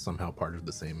are somehow part of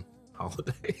the same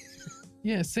holiday.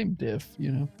 Yeah, same diff,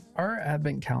 Our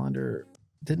advent calendar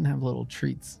didn't have little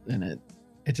treats in it.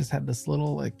 It just had this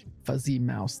little like fuzzy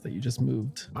mouse that you just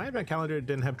moved. My advent calendar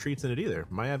didn't have treats in it either.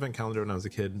 My advent calendar when I was a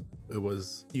kid, it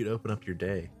was you'd open up your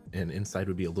day and inside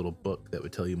would be a little book that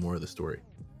would tell you more of the story.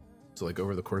 So like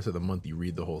over the course of the month, you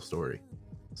read the whole story.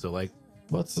 So like,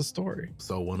 What's the story?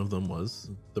 so one of them was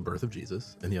the birth of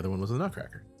Jesus and the other one was the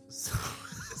Nutcracker.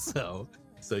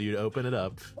 So you'd open it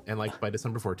up and like by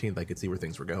December 14th, I could see where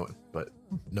things were going, but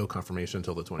no confirmation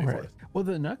until the 24th. Right. Well,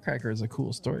 the Nutcracker is a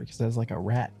cool story because there's like a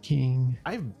rat king.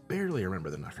 I barely remember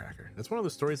the Nutcracker. It's one of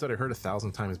those stories that I heard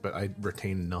 1,000 times, but I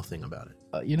retain nothing about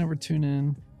it. You never tune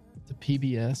in to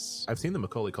PBS I've seen the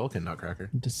Macaulay Culkin Nutcracker.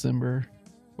 in December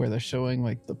where they're showing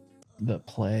like the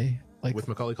play. Like With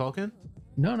Macaulay Culkin?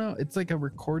 no, it's like a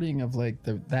recording of like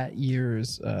that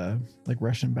year's like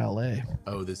Russian ballet.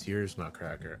 Oh, this year's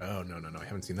Nutcracker. Oh, no, I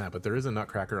haven't seen that. But there is a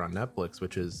Nutcracker on Netflix,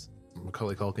 which is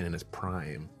Macaulay Culkin in his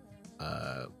prime.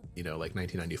 Like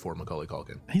 1994 Macaulay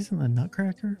Culkin, He's in the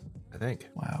Nutcracker? I think.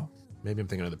 Wow. Maybe I'm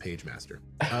thinking of the Page Master.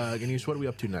 Ganesh, what are we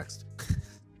up to next?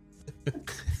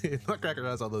 Nutcracker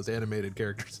has all those animated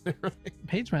characters. Right?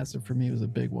 Page Master for me was a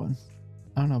big one.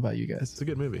 I don't know about you guys. It's a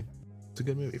good movie. It's a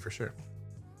good movie for sure.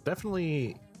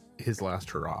 Definitely his last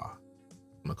hurrah,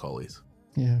 Macaulay's.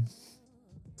 Yeah.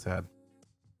 Sad.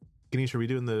 Ganesh, are we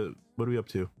doing what are we up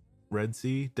to? Red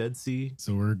Sea? Dead Sea?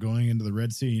 So we're going into the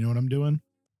Red Sea. You know what I'm doing?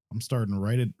 I'm starting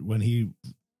right at when he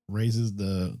raises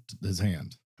his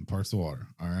hand and parts the water.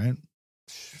 All right.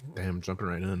 Damn, jumping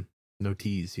right in. No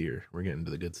tease here. We're getting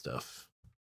to the good stuff.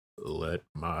 Let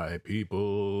my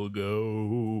people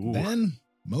go. Then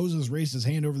Moses raised his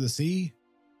hand over the sea,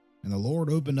 and the Lord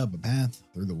opened up a path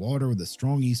through the water with a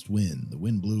strong east wind. The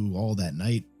wind blew all that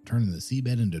night, turning the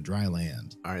seabed into dry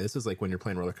land. All right, this is like when you're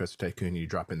playing Roller Coaster Tycoon and you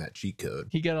drop in that cheat code.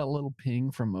 He got a little ping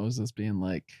from Moses being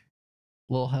like,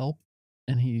 little help.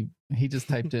 And he just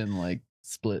typed in like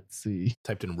split C.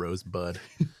 Typed in Rosebud.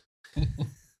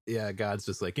 Yeah, God's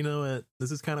just like, you know what?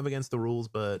 This is kind of against the rules,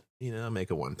 but, I'll make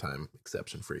a one-time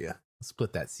exception for you.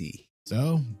 Split that sea.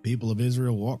 So, people of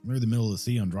Israel walked through the middle of the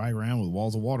sea on dry ground with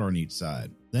walls of water on each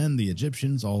side. Then the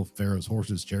Egyptians, all Pharaoh's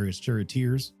horses, chariots,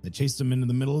 charioteers, they chased them into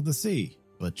the middle of the sea.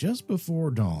 But just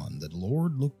before dawn, the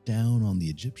Lord looked down on the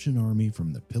Egyptian army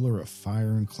from the pillar of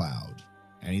fire and cloud,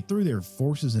 and he threw their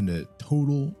forces into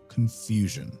total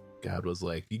confusion. God was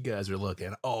like, you guys are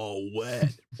looking all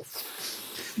wet.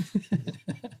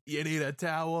 You need a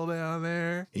towel down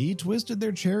there? He twisted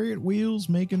their chariot wheels,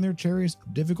 making their chariots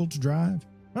difficult to drive.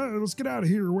 Let's get out of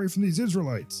here away from these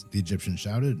Israelites, The Egyptians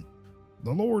shouted.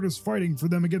 The Lord is fighting for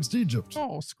them against Egypt.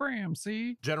 Oh, scram,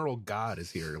 see? General God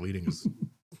is here leading his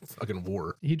fucking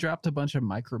war. He dropped a bunch of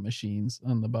micro machines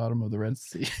on the bottom of the Red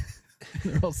Sea.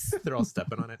 They're all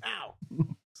stepping on it. Ow!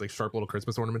 It's like sharp little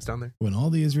Christmas ornaments down there. When all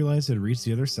the Israelites had reached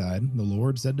the other side, the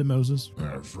Lord said to Moses,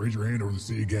 Just raise your hand over the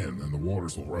sea again, and the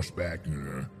waters will rush back,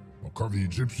 and I'll cover the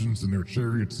Egyptians and their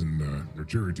chariots and their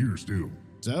charioteers too.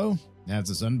 So, as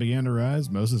the sun began to rise,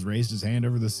 Moses raised his hand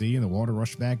over the sea, and the water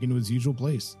rushed back into its usual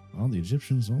place. All the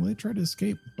Egyptians, they tried to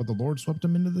escape, but the Lord swept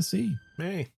them into the sea.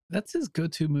 Hey. That's his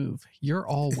go-to move. You're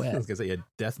all I wet. was gonna say, yeah,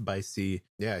 death by sea.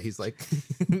 Yeah, he's like,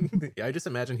 yeah, I just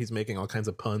imagine he's making all kinds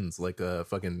of puns like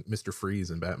fucking Mr.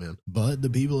 Freeze in Batman. But the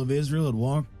people of Israel had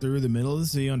walked through the middle of the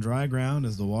sea on dry ground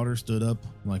as the water stood up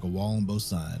like a wall on both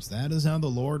sides. That is how the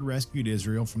Lord rescued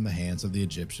Israel from the hands of the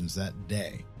Egyptians that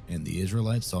day. And the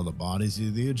Israelites saw the bodies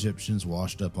of the Egyptians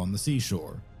washed up on the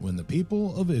seashore. When the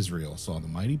people of Israel saw the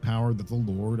mighty power that the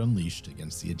Lord unleashed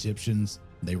against the Egyptians,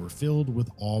 they were filled with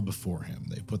awe before him.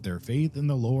 They put their faith in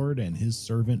the Lord and his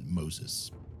servant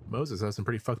Moses. Moses has some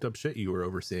pretty fucked up shit you were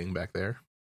overseeing back there.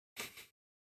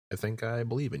 I think I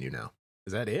believe in you now.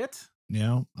 Is that it?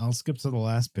 Now, I'll skip to the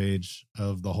last page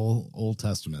of the whole Old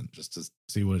Testament just to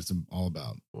see what it's all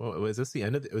about. Well, was this the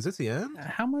end? Was this the end?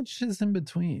 How much is in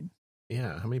between?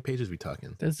 Yeah. How many pages we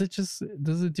talking? Does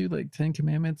it do like 10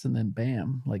 commandments and then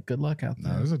bam, like good luck out No,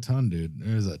 there? there's a ton, dude.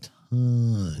 There's a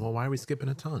ton. Well, why are we skipping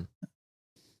a ton?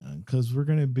 Because we're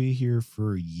going to be here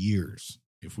for years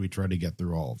if we try to get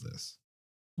through all of this.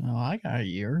 Oh, I got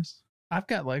years. I've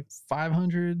got like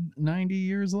 590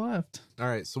 years left. All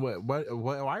right. So why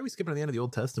are we skipping to the end of the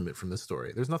Old Testament from this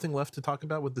story? There's nothing left to talk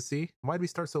about with the sea. Why did we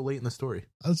start so late in the story?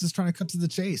 I was just trying to cut to the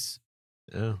chase.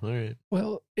 Oh, all right.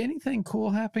 Well, anything cool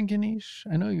happen, Ganesh?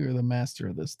 I know you're the master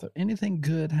of this stuff. Anything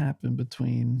good happen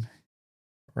between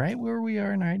right where we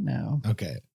are right now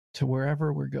Okay. to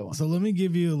wherever we're going? So let me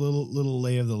give you a little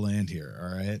lay of the land here.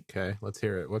 All right. Okay. Let's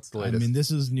hear it. What's the I latest? mean,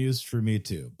 this is news for me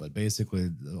too, but basically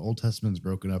the Old Testament's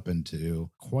broken up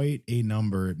into quite a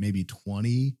number, maybe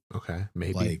 20 okay.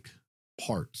 Maybe. like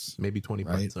parts. Maybe 20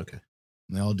 right? parts. Okay.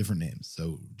 And they all have different names.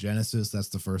 So Genesis, that's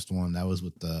the first one. That was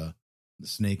with the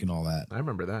snake and all that. I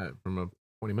remember that from a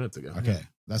 20 minutes ago. Okay,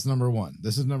 that's number 1.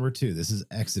 This is number 2. This is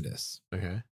Exodus.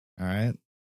 Okay. All right.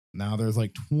 Now there's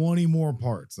like 20 more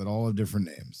parts that all have different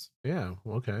names. Yeah.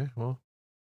 Okay. Well,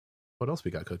 what else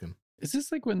we got cooking? Is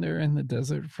this like when they're in the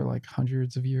desert for like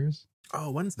hundreds of years? Oh,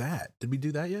 when's that? Did we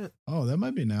do that yet? Oh, that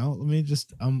might be now. Let me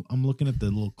just, I'm looking at the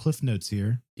little cliff notes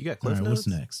here. You got All cliff right, notes? what's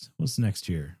next? What's next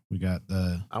here? We got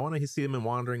the, I want to see them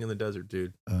wandering in the desert,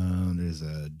 dude. there's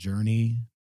a journey.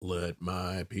 Let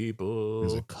my people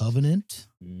There's a covenant.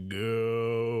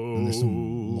 go. And there's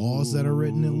some laws that are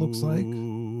written, it looks like.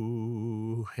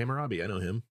 Hammurabi, I know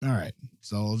him. All right.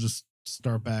 So I'll just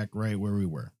start back right where we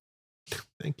were.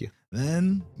 Thank you.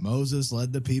 Then Moses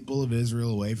led the people of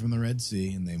Israel away from the Red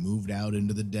Sea, and they moved out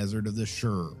into the desert of the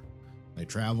Shur. They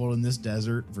traveled in this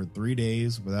desert for 3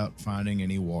 days without finding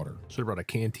any water. Should have brought a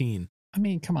canteen. I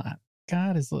mean, come on.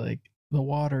 God is like the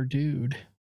water dude.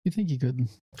 You think he could?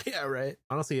 Yeah, right.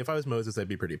 Honestly, if I was Moses, I'd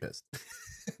be pretty pissed.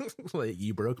 Like,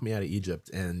 you broke me out of Egypt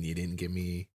and you didn't give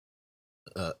me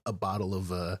a bottle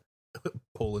of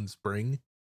Poland Spring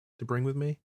to bring with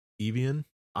me. Evian,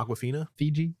 Aquafina.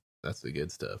 Fiji? That's the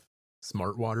good stuff.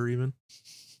 Smart water, even.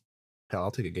 Hell,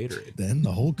 I'll take a Gatorade. Then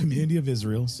the whole community of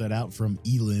Israel set out from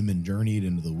Elim and journeyed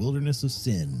into the wilderness of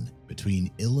Sin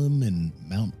between Elim and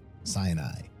Mount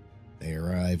Sinai. They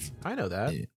arrived. I know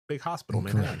that. Yeah. Big hospital,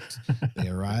 man. Correct. They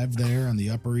arrived there on the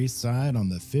Upper East Side on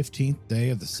the 15th day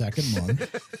of the second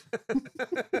month.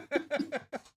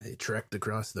 They trekked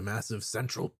across the massive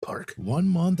Central Park. 1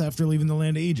 month after leaving the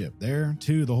land of Egypt. There,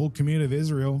 too, the whole community of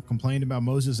Israel complained about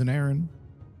Moses and Aaron.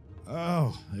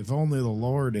 Oh, if only the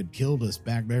Lord had killed us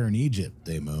back there in Egypt,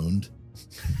 they moaned.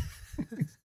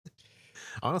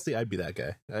 Honestly, I'd be that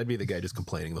guy. I'd be the guy just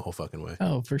complaining the whole fucking way.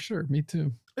 Oh, for sure. Me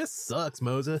too. This sucks,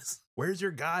 Moses. Where's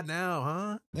your God now,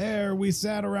 huh? There we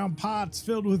sat around pots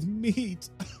filled with meat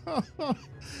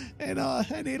and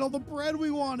ate all the bread we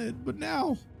wanted. But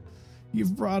now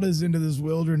you've brought us into this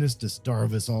wilderness to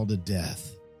starve us all to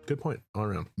death. Good point. All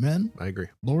around. Men, I agree.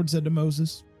 Lord said to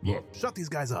Moses, Look, Shut these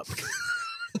guys up.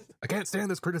 I can't stand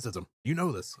this criticism. You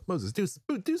know this. Moses, do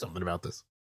something about this.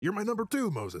 You're my number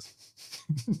 2, Moses.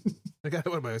 What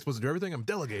am I supposed to do? Everything? I'm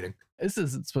delegating. This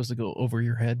isn't supposed to go over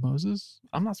your head, Moses.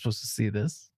 I'm not supposed to see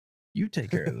this. You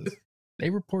take care of this. They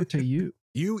report to you.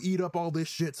 You eat up all this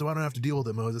shit so I don't have to deal with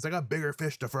it, Moses. I got bigger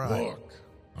fish to fry. look,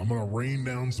 I'm gonna rain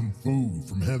down some food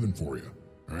from heaven for you.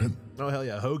 All right? Oh, hell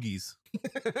yeah. Hoagies.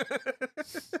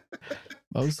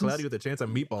 Moses? Cloudy with a chance of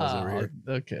meatballs over here.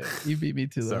 Okay. You beat me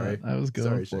to Sorry. that. I was going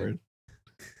Sorry, for Shane.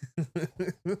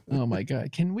 it. Oh my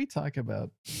God. Can we talk about,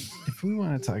 if we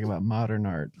want to talk about modern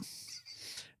art,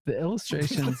 the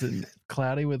illustrations in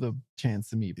Cloudy with a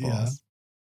Chance of Meatballs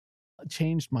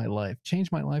changed my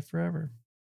life forever.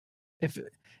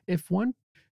 If one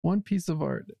piece of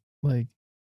art like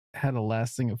had a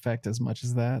lasting effect as much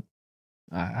as that,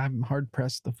 I'm hard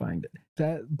pressed to find it.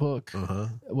 That book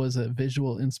was a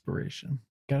visual inspiration.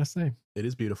 Gotta say. It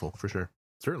is beautiful, for sure.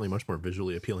 Certainly much more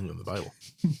visually appealing than the Bible.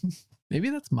 Maybe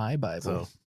that's my Bible. So,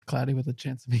 Cloudy with a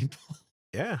Chance of Meatballs.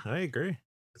 yeah, I agree.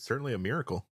 It's certainly a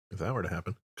miracle if that were to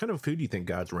happen. What kind of food do you think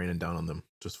God's raining down on them?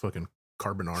 Just fucking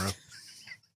carbonara?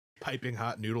 Piping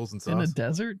hot noodles and sauce? In a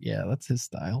desert? Yeah, that's his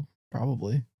style.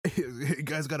 Probably. You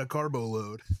guys got a carbo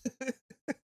load.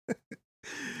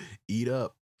 Eat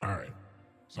up. All right.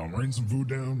 So I'm writing some food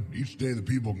down. Each day the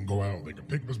people can go out. They can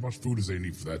pick up as much food as they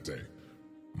need for that day.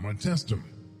 I'm gonna test them.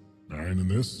 All right,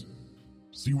 and this,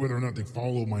 see whether or not they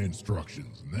follow my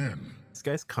instructions. And then This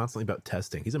guy's constantly about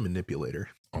testing. He's a manipulator.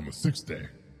 on the 6th day,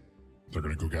 they're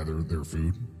gonna go gather their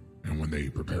food. And when they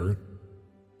prepare it,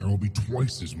 there will be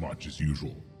twice as much as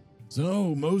usual.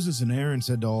 So Moses and Aaron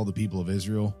said to all the people of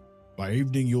Israel, by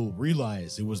evening you'll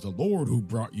realize it was the Lord who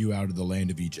brought you out of the land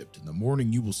of Egypt. In the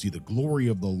morning you will see the glory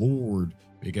of the Lord,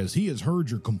 because he has heard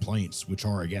your complaints, which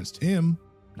are against him,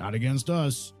 not against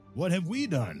us. What have we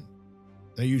done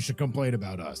that you should complain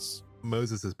about us?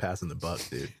 Moses is passing the buck,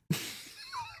 dude.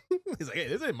 He's like, hey,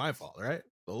 this ain't my fault, right?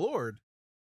 The Lord,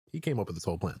 he came up with this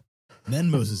whole plan. Then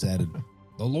Moses added,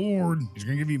 the Lord is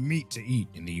going to give you meat to eat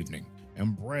in the evening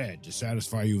and bread to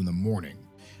satisfy you in the morning,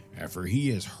 after he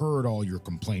has heard all your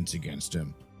complaints against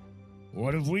him.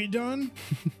 What have we done?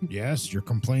 Yes, your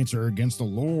complaints are against the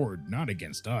Lord, not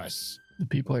against us. The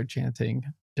people are chanting,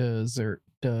 desert,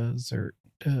 desert,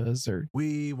 desert.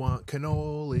 We want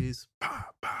cannolis. Pa,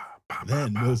 pa, pa,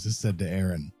 Then pa, pa. Moses said to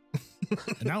Aaron,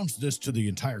 announce this to the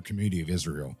entire community of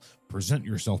Israel. Present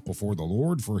yourself before the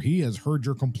Lord, for he has heard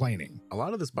your complaining. A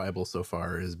lot of this Bible so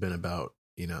far has been about,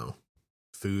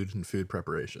 food and food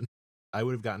preparation. I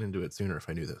would have gotten into it sooner if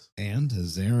I knew this. And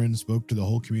as Aaron spoke to the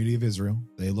whole community of Israel,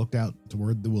 they looked out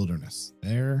toward the wilderness.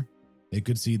 There, they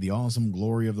could see the awesome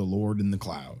glory of the Lord in the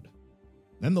cloud.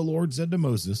 Then the Lord said to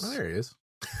Moses, Oh, there he is.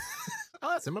 Oh,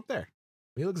 that's him up there.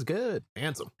 He looks good.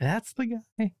 Handsome. That's the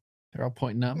guy. They're all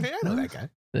pointing up. Hey, I know that guy.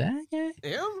 That guy?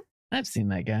 Him? I've seen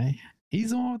that guy. He's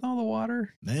the one with all the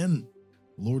water. Then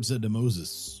the Lord said to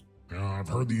Moses, I've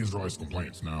heard the Israelites'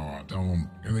 complaints. Now tell them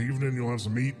in the evening you'll have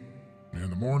some meat, and in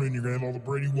the morning you're going to have all the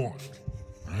bread you want.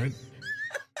 All right?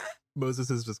 Moses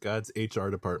is just God's HR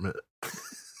department.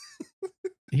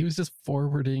 He was just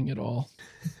forwarding it all.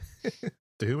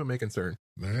 To whom it may concern.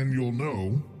 Then you'll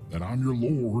know that I'm your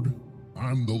Lord.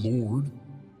 I'm the Lord,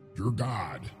 your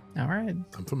God. All right.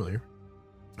 I'm familiar.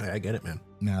 I get it, man.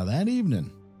 Now that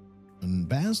evening, a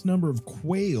vast number of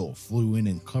quail flew in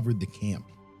and covered the camp.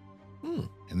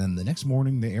 And then the next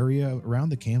morning, the area around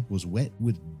the camp was wet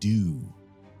with dew.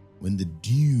 When the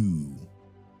dew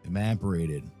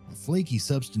evaporated, a flaky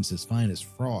substance as fine as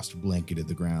frost blanketed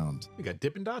the ground. We got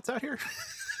Dippin' Dots out here.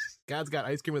 God's got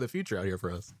ice cream of the future out here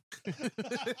for us.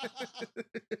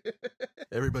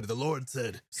 Everybody, the Lord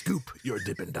said, scoop your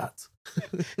Dippin' Dots.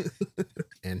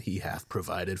 And he hath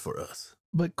provided for us.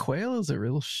 But quail is a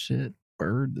real shit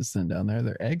bird to send down there.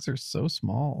 Their eggs are so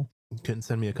small. Couldn't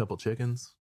send me a couple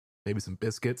chickens, maybe some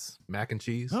biscuits, mac and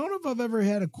cheese. I don't know if I've ever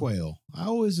had a quail. I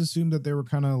always assumed that they were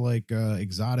kind of like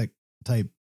exotic type.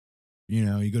 You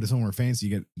know, you go to somewhere fancy,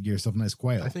 you get yourself a nice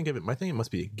quail. I think it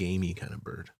must be a gamey kind of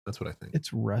bird. That's what I think.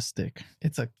 It's rustic.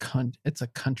 It's a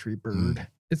country bird.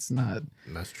 It's not.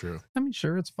 That's true. I mean,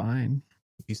 sure, it's fine.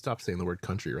 You stopped saying the word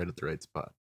country right at the right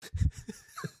spot.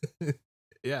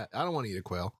 Yeah, I don't want to eat a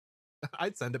quail.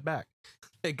 I'd send it back.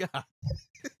 Hey, God.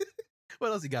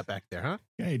 What else you got back there, huh?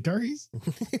 Hey, turkeys?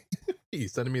 You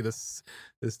sending me this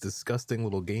disgusting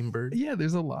little game bird? Yeah,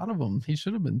 there's a lot of them. He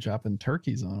should have been dropping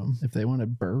turkeys on them if they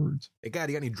wanted birds. Hey, God,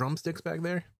 you got any drumsticks back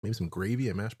there? Maybe some gravy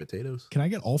and mashed potatoes? Can I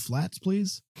get all flats,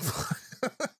 please?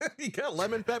 You got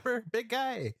lemon pepper? Big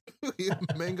guy.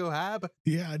 Mango hab?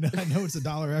 Yeah, I know it's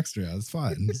 $1 extra. It's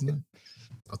fine. It's not...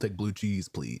 I'll take blue cheese,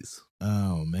 please.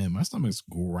 Oh, man, my stomach's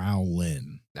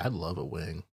growling. I'd love a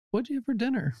wing. What'd you have for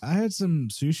dinner? I had some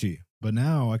sushi, but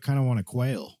now I kind of want a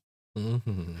quail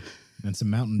Mm-hmm. and some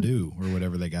Mountain Dew or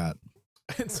whatever they got.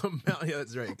 And some, yeah,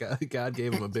 that's right. God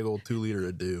gave him a big old 2-liter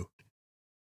of dew.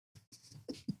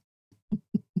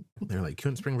 They're like,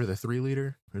 couldn't spring for the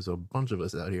 3-liter? There's a bunch of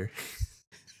us out here.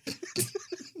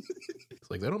 It's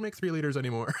like, they don't make 3 liters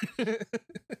anymore.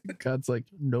 God's like,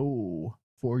 no,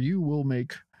 for you will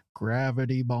make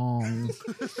gravity bong.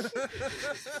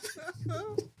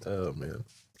 Oh, man.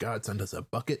 God sent us a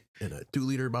bucket and a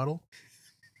 2-liter bottle.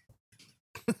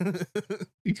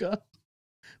 We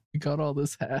got all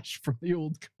this hash from the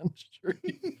old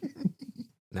country.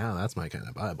 Now that's my kind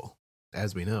of Bible.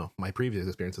 As we know, my previous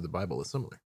experience with the Bible is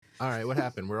similar. All right, what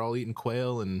happened? We're all eating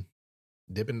quail and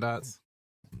Dippin' Dots.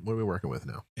 What are we working with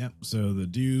now? Yep. So the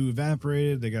dew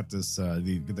evaporated. They got this,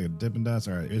 the Dippin' Dots.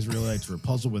 All right. Israelites were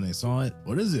puzzled when they saw it.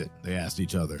 What is it? They asked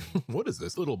each other. What is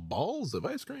this? Little balls of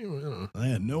ice cream? I don't know. I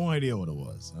had no idea what it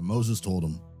was. And Moses told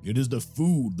them, it is the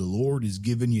food the Lord has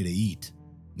given you to eat.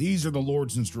 These are the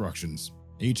Lord's instructions.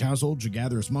 Each household should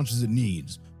gather as much as it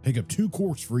needs. Pick up 2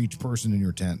 quarts for each person in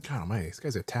your tent. God almighty, this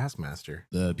guy's a taskmaster.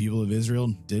 The people of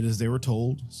Israel did as they were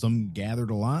told. Some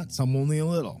gathered a lot, some only a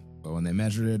little. But when they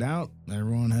measured it out,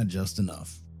 everyone had just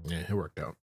enough. Yeah, it worked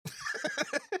out.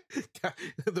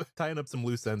 Tying up some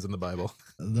loose ends in the Bible.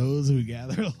 Those who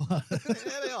gathered a lot.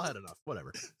 Yeah, they all had enough.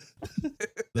 Whatever.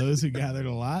 Those who gathered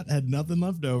a lot had nothing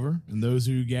left over, and those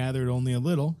who gathered only a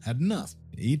little had enough.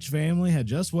 Each family had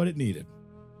just what it needed.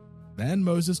 Then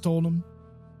Moses told them,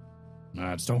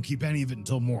 just don't keep any of it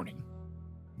until morning.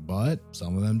 But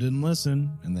some of them didn't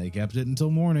listen, and they kept it until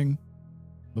morning.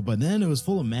 But by then, it was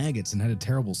full of maggots and had a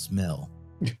terrible smell.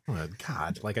 Oh,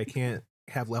 God, like I can't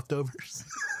have leftovers.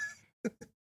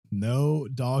 No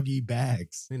doggy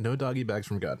bags. No doggy bags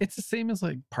from God. It's the same as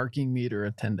like parking meter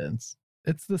attendance.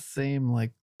 It's the same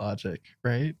like logic,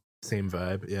 right? Same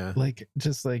vibe, yeah. Like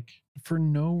just like for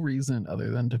no reason other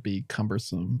than to be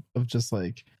cumbersome of just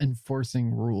like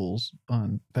enforcing rules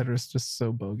on that are just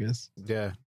so bogus.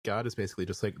 Yeah, God is basically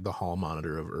just like the hall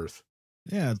monitor of Earth.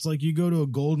 Yeah, it's like you go to a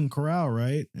Golden Corral,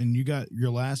 right? And you got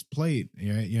your last plate,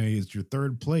 right? You know, it's your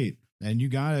third plate, and you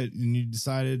got it, and you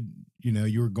decided, you know,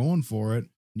 you were going for it.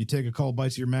 You take a couple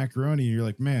bites of your macaroni, and you're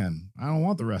like, man, I don't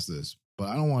want the rest of this, but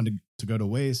I don't want it to go to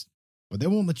waste. But they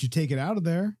won't let you take it out of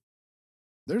there.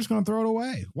 They're just going to throw it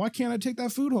away. Why can't I take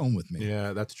that food home with me?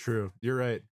 Yeah, that's true. You're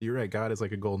right. You're right. God is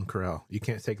like a Golden Corral. You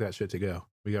can't take that shit to go.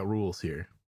 We got rules here.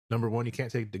 Number 1, you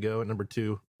can't take it to go. And number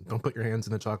 2, don't put your hands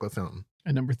in the chocolate fountain.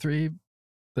 And number 3,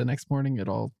 the next morning it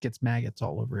all gets maggots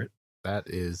all over it. That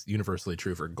is universally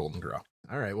true for Golden Girl.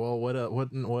 All right. Well,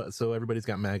 what? So everybody's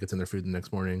got maggots in their food the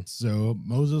next morning. So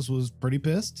Moses was pretty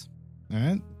pissed. All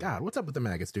right. God, what's up with the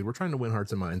maggots, dude? We're trying to win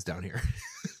hearts and minds down here.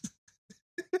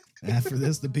 After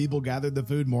this, the people gathered the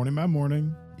food morning by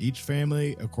morning, each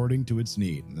family according to its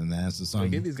need. And then as the sun,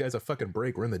 Give these guys a fucking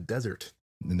break. We're in the desert.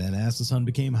 And then as the sun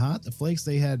became hot, the flakes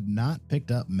they had not picked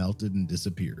up melted and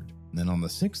disappeared. And then on the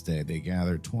 6th day, they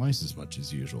gathered twice as much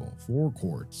as usual, 4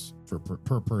 quarts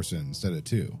per person instead of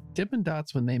 2. Dippin'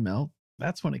 Dots, when they melt,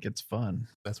 that's when it gets fun.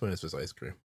 That's when it's just ice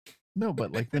cream. No,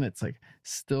 but like then it's like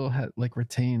still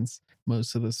retains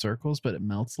most of the circles, but it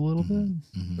melts a little bit.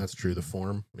 Mm-hmm. That's true. The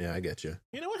form. Yeah, I get you.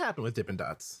 You know what happened with Dippin'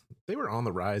 Dots? They were on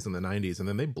the rise in the 90s and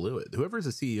then they blew it. Whoever's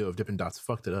the CEO of Dippin' Dots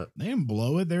fucked it up. They didn't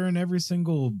blow it. They're in every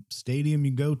single stadium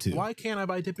you go to. Why can't I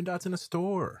buy Dippin' Dots in a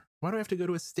store? Why do I have to go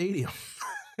to a stadium?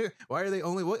 Why are they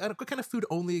only... What kind of food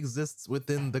only exists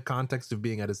within the context of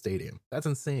being at a stadium? That's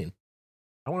insane.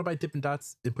 I want to buy Dippin'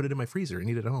 Dots and put it in my freezer and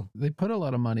eat it at home. They put a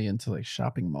lot of money into like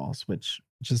shopping malls, which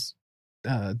just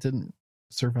didn't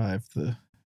survive the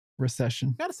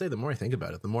recession. I gotta say, the more I think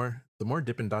about it, the more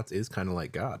Dippin' Dots is kind of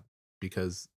like God,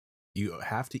 because you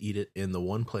have to eat it in the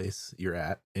one place you're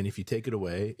at, and if you take it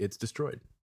away, it's destroyed.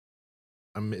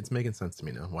 It's making sense to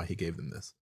me now why he gave them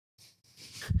this.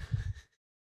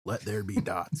 Let there be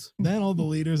dots. Then all the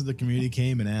leaders of the community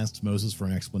came and asked Moses for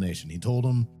an explanation. He told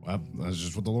them, well, that's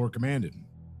just what the Lord commanded.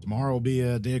 Tomorrow will be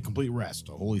a day of complete rest,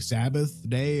 a holy Sabbath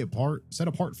day set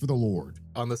apart for the Lord.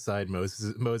 On the side,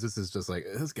 Moses is just like,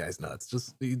 this guy's nuts.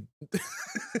 That's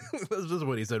just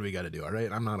what he said we got to do, all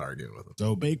right? I'm not arguing with him.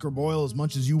 So bake or boil as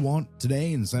much as you want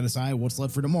today and set aside what's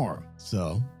left for tomorrow.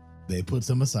 So they put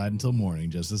some aside until morning,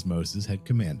 just as Moses had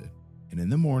commanded. And in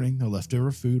the morning, the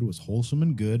leftover food was wholesome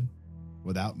and good,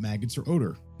 without maggots or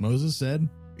odor. Moses said,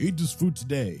 eat this food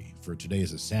today, for today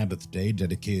is a Sabbath day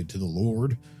dedicated to the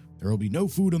Lord. There will be no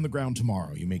food on the ground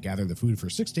tomorrow. You may gather the food for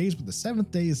 6 days, but the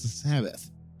 7th day is the Sabbath.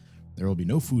 There will be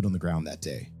no food on the ground that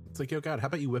day. It's like, yo, God, how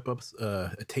about you whip up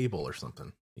a table or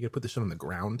something? You gotta put this shit on the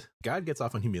ground. God gets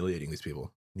off on humiliating these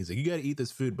people. He's like, you gotta eat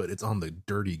this food, but it's on the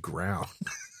dirty ground.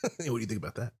 What do you think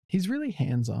about that? He's really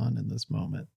hands-on in this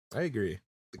moment. I agree.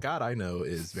 The God I know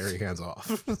is very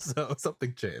hands-off. So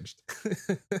something changed.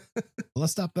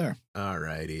 Let's stop there. All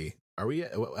righty. Are we,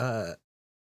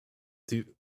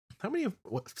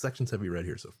 what sections have we read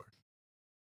here so far?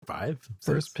 5? 6?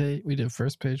 First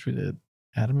page, we did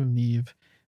Adam and Eve,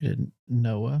 we did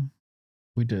Noah,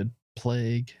 we did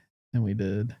Plague, and we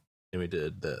did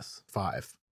this.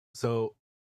 5. So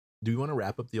do we want to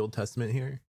wrap up the Old Testament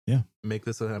here? Yeah. Make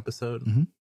this an episode? Mm-hmm.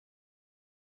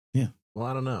 Yeah. Well,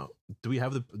 I don't know. Do we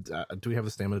have the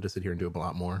stamina to sit here and do a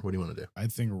lot more? What do you want to do? I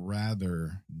think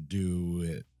rather do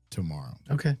it tomorrow.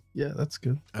 Okay. Yeah, that's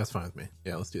good. That's fine with me.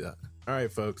 Yeah, let's do that. All right,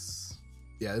 folks.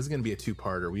 Yeah, this is going to be a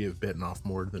 2-parter. We have bitten off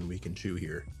more than we can chew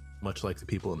here, much like the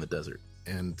people in the desert.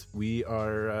 And we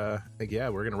are, we're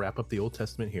going to wrap up the Old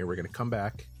Testament here. We're going to come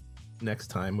back next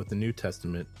time with the New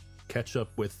Testament, catch up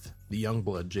with the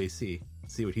Youngblood JC,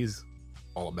 see what he's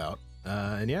all about.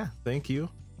 And yeah, thank you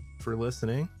for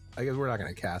listening. I guess we're not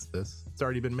going to cast this. It's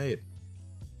already been made.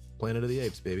 Planet of the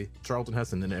Apes, baby. Charlton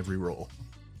Heston in every role.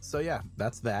 So yeah,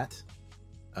 that's that.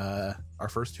 Our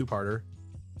first 2-parter.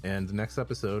 And the next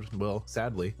episode will,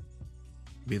 sadly,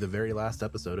 be the very last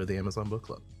episode of the Amazon Book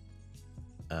Club.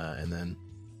 And then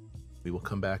we will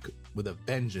come back with a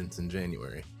vengeance in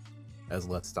January, as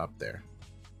Let's Stop There.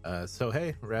 So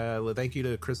hey, thank you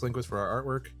to Chris Lindquist for our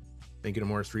artwork. Thank you to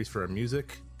Morris Reese for our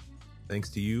music. Thanks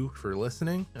to you for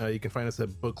listening. You can find us at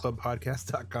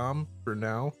bookclubpodcast.com for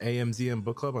now. AMZM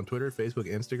Book Club on Twitter, Facebook,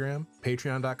 Instagram.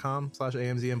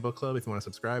 Patreon.com/AMZM Book Club if you want to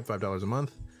subscribe, $5 a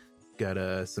month.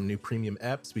 Got some new premium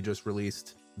eps. We just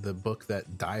released the book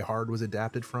that Die Hard was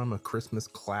adapted from, a Christmas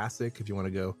classic. If you want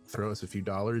to go throw us a few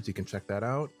dollars, you can check that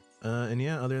out. And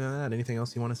yeah, other than that, anything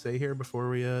else you want to say here before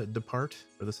we depart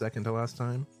for the second to last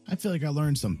time? I feel like I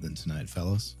learned something tonight,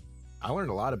 fellas. I learned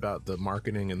a lot about the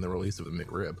marketing and the release of the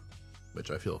McRib, which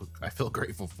I feel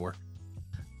grateful for.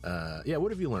 Yeah,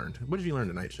 what have you learned? What did you learn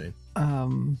tonight, Shane?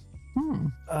 I'm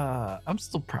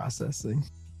still processing.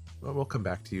 Well, we'll come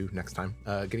back to you next time.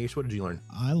 Ganesh, what did you learn?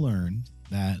 I learned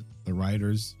that the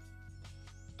writers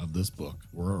of this book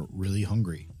were really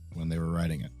hungry when they were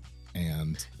writing it.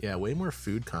 And yeah, way more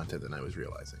food content than I was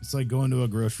realizing. It's like going to a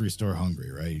grocery store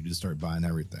hungry, right? You just start buying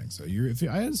everything. So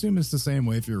I assume it's the same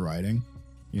way if you're writing,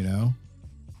 you know,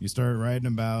 you start writing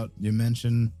about, you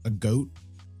mention a goat.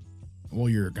 Well,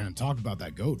 you're going to talk about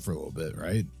that goat for a little bit,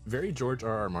 right? Very George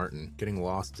R.R. Martin, getting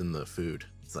lost in the food.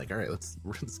 It's like, all right, let's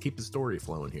keep the story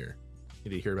flowing here.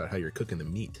 You need to hear about how you're cooking the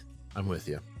meat. I'm with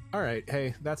you. All right.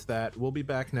 Hey, that's that. We'll be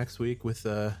back next week with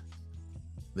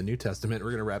the New Testament,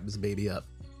 we're gonna wrap this baby up,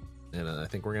 and I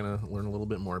think we're gonna learn a little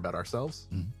bit more about ourselves.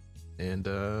 And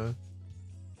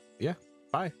yeah,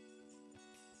 bye.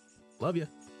 Love you.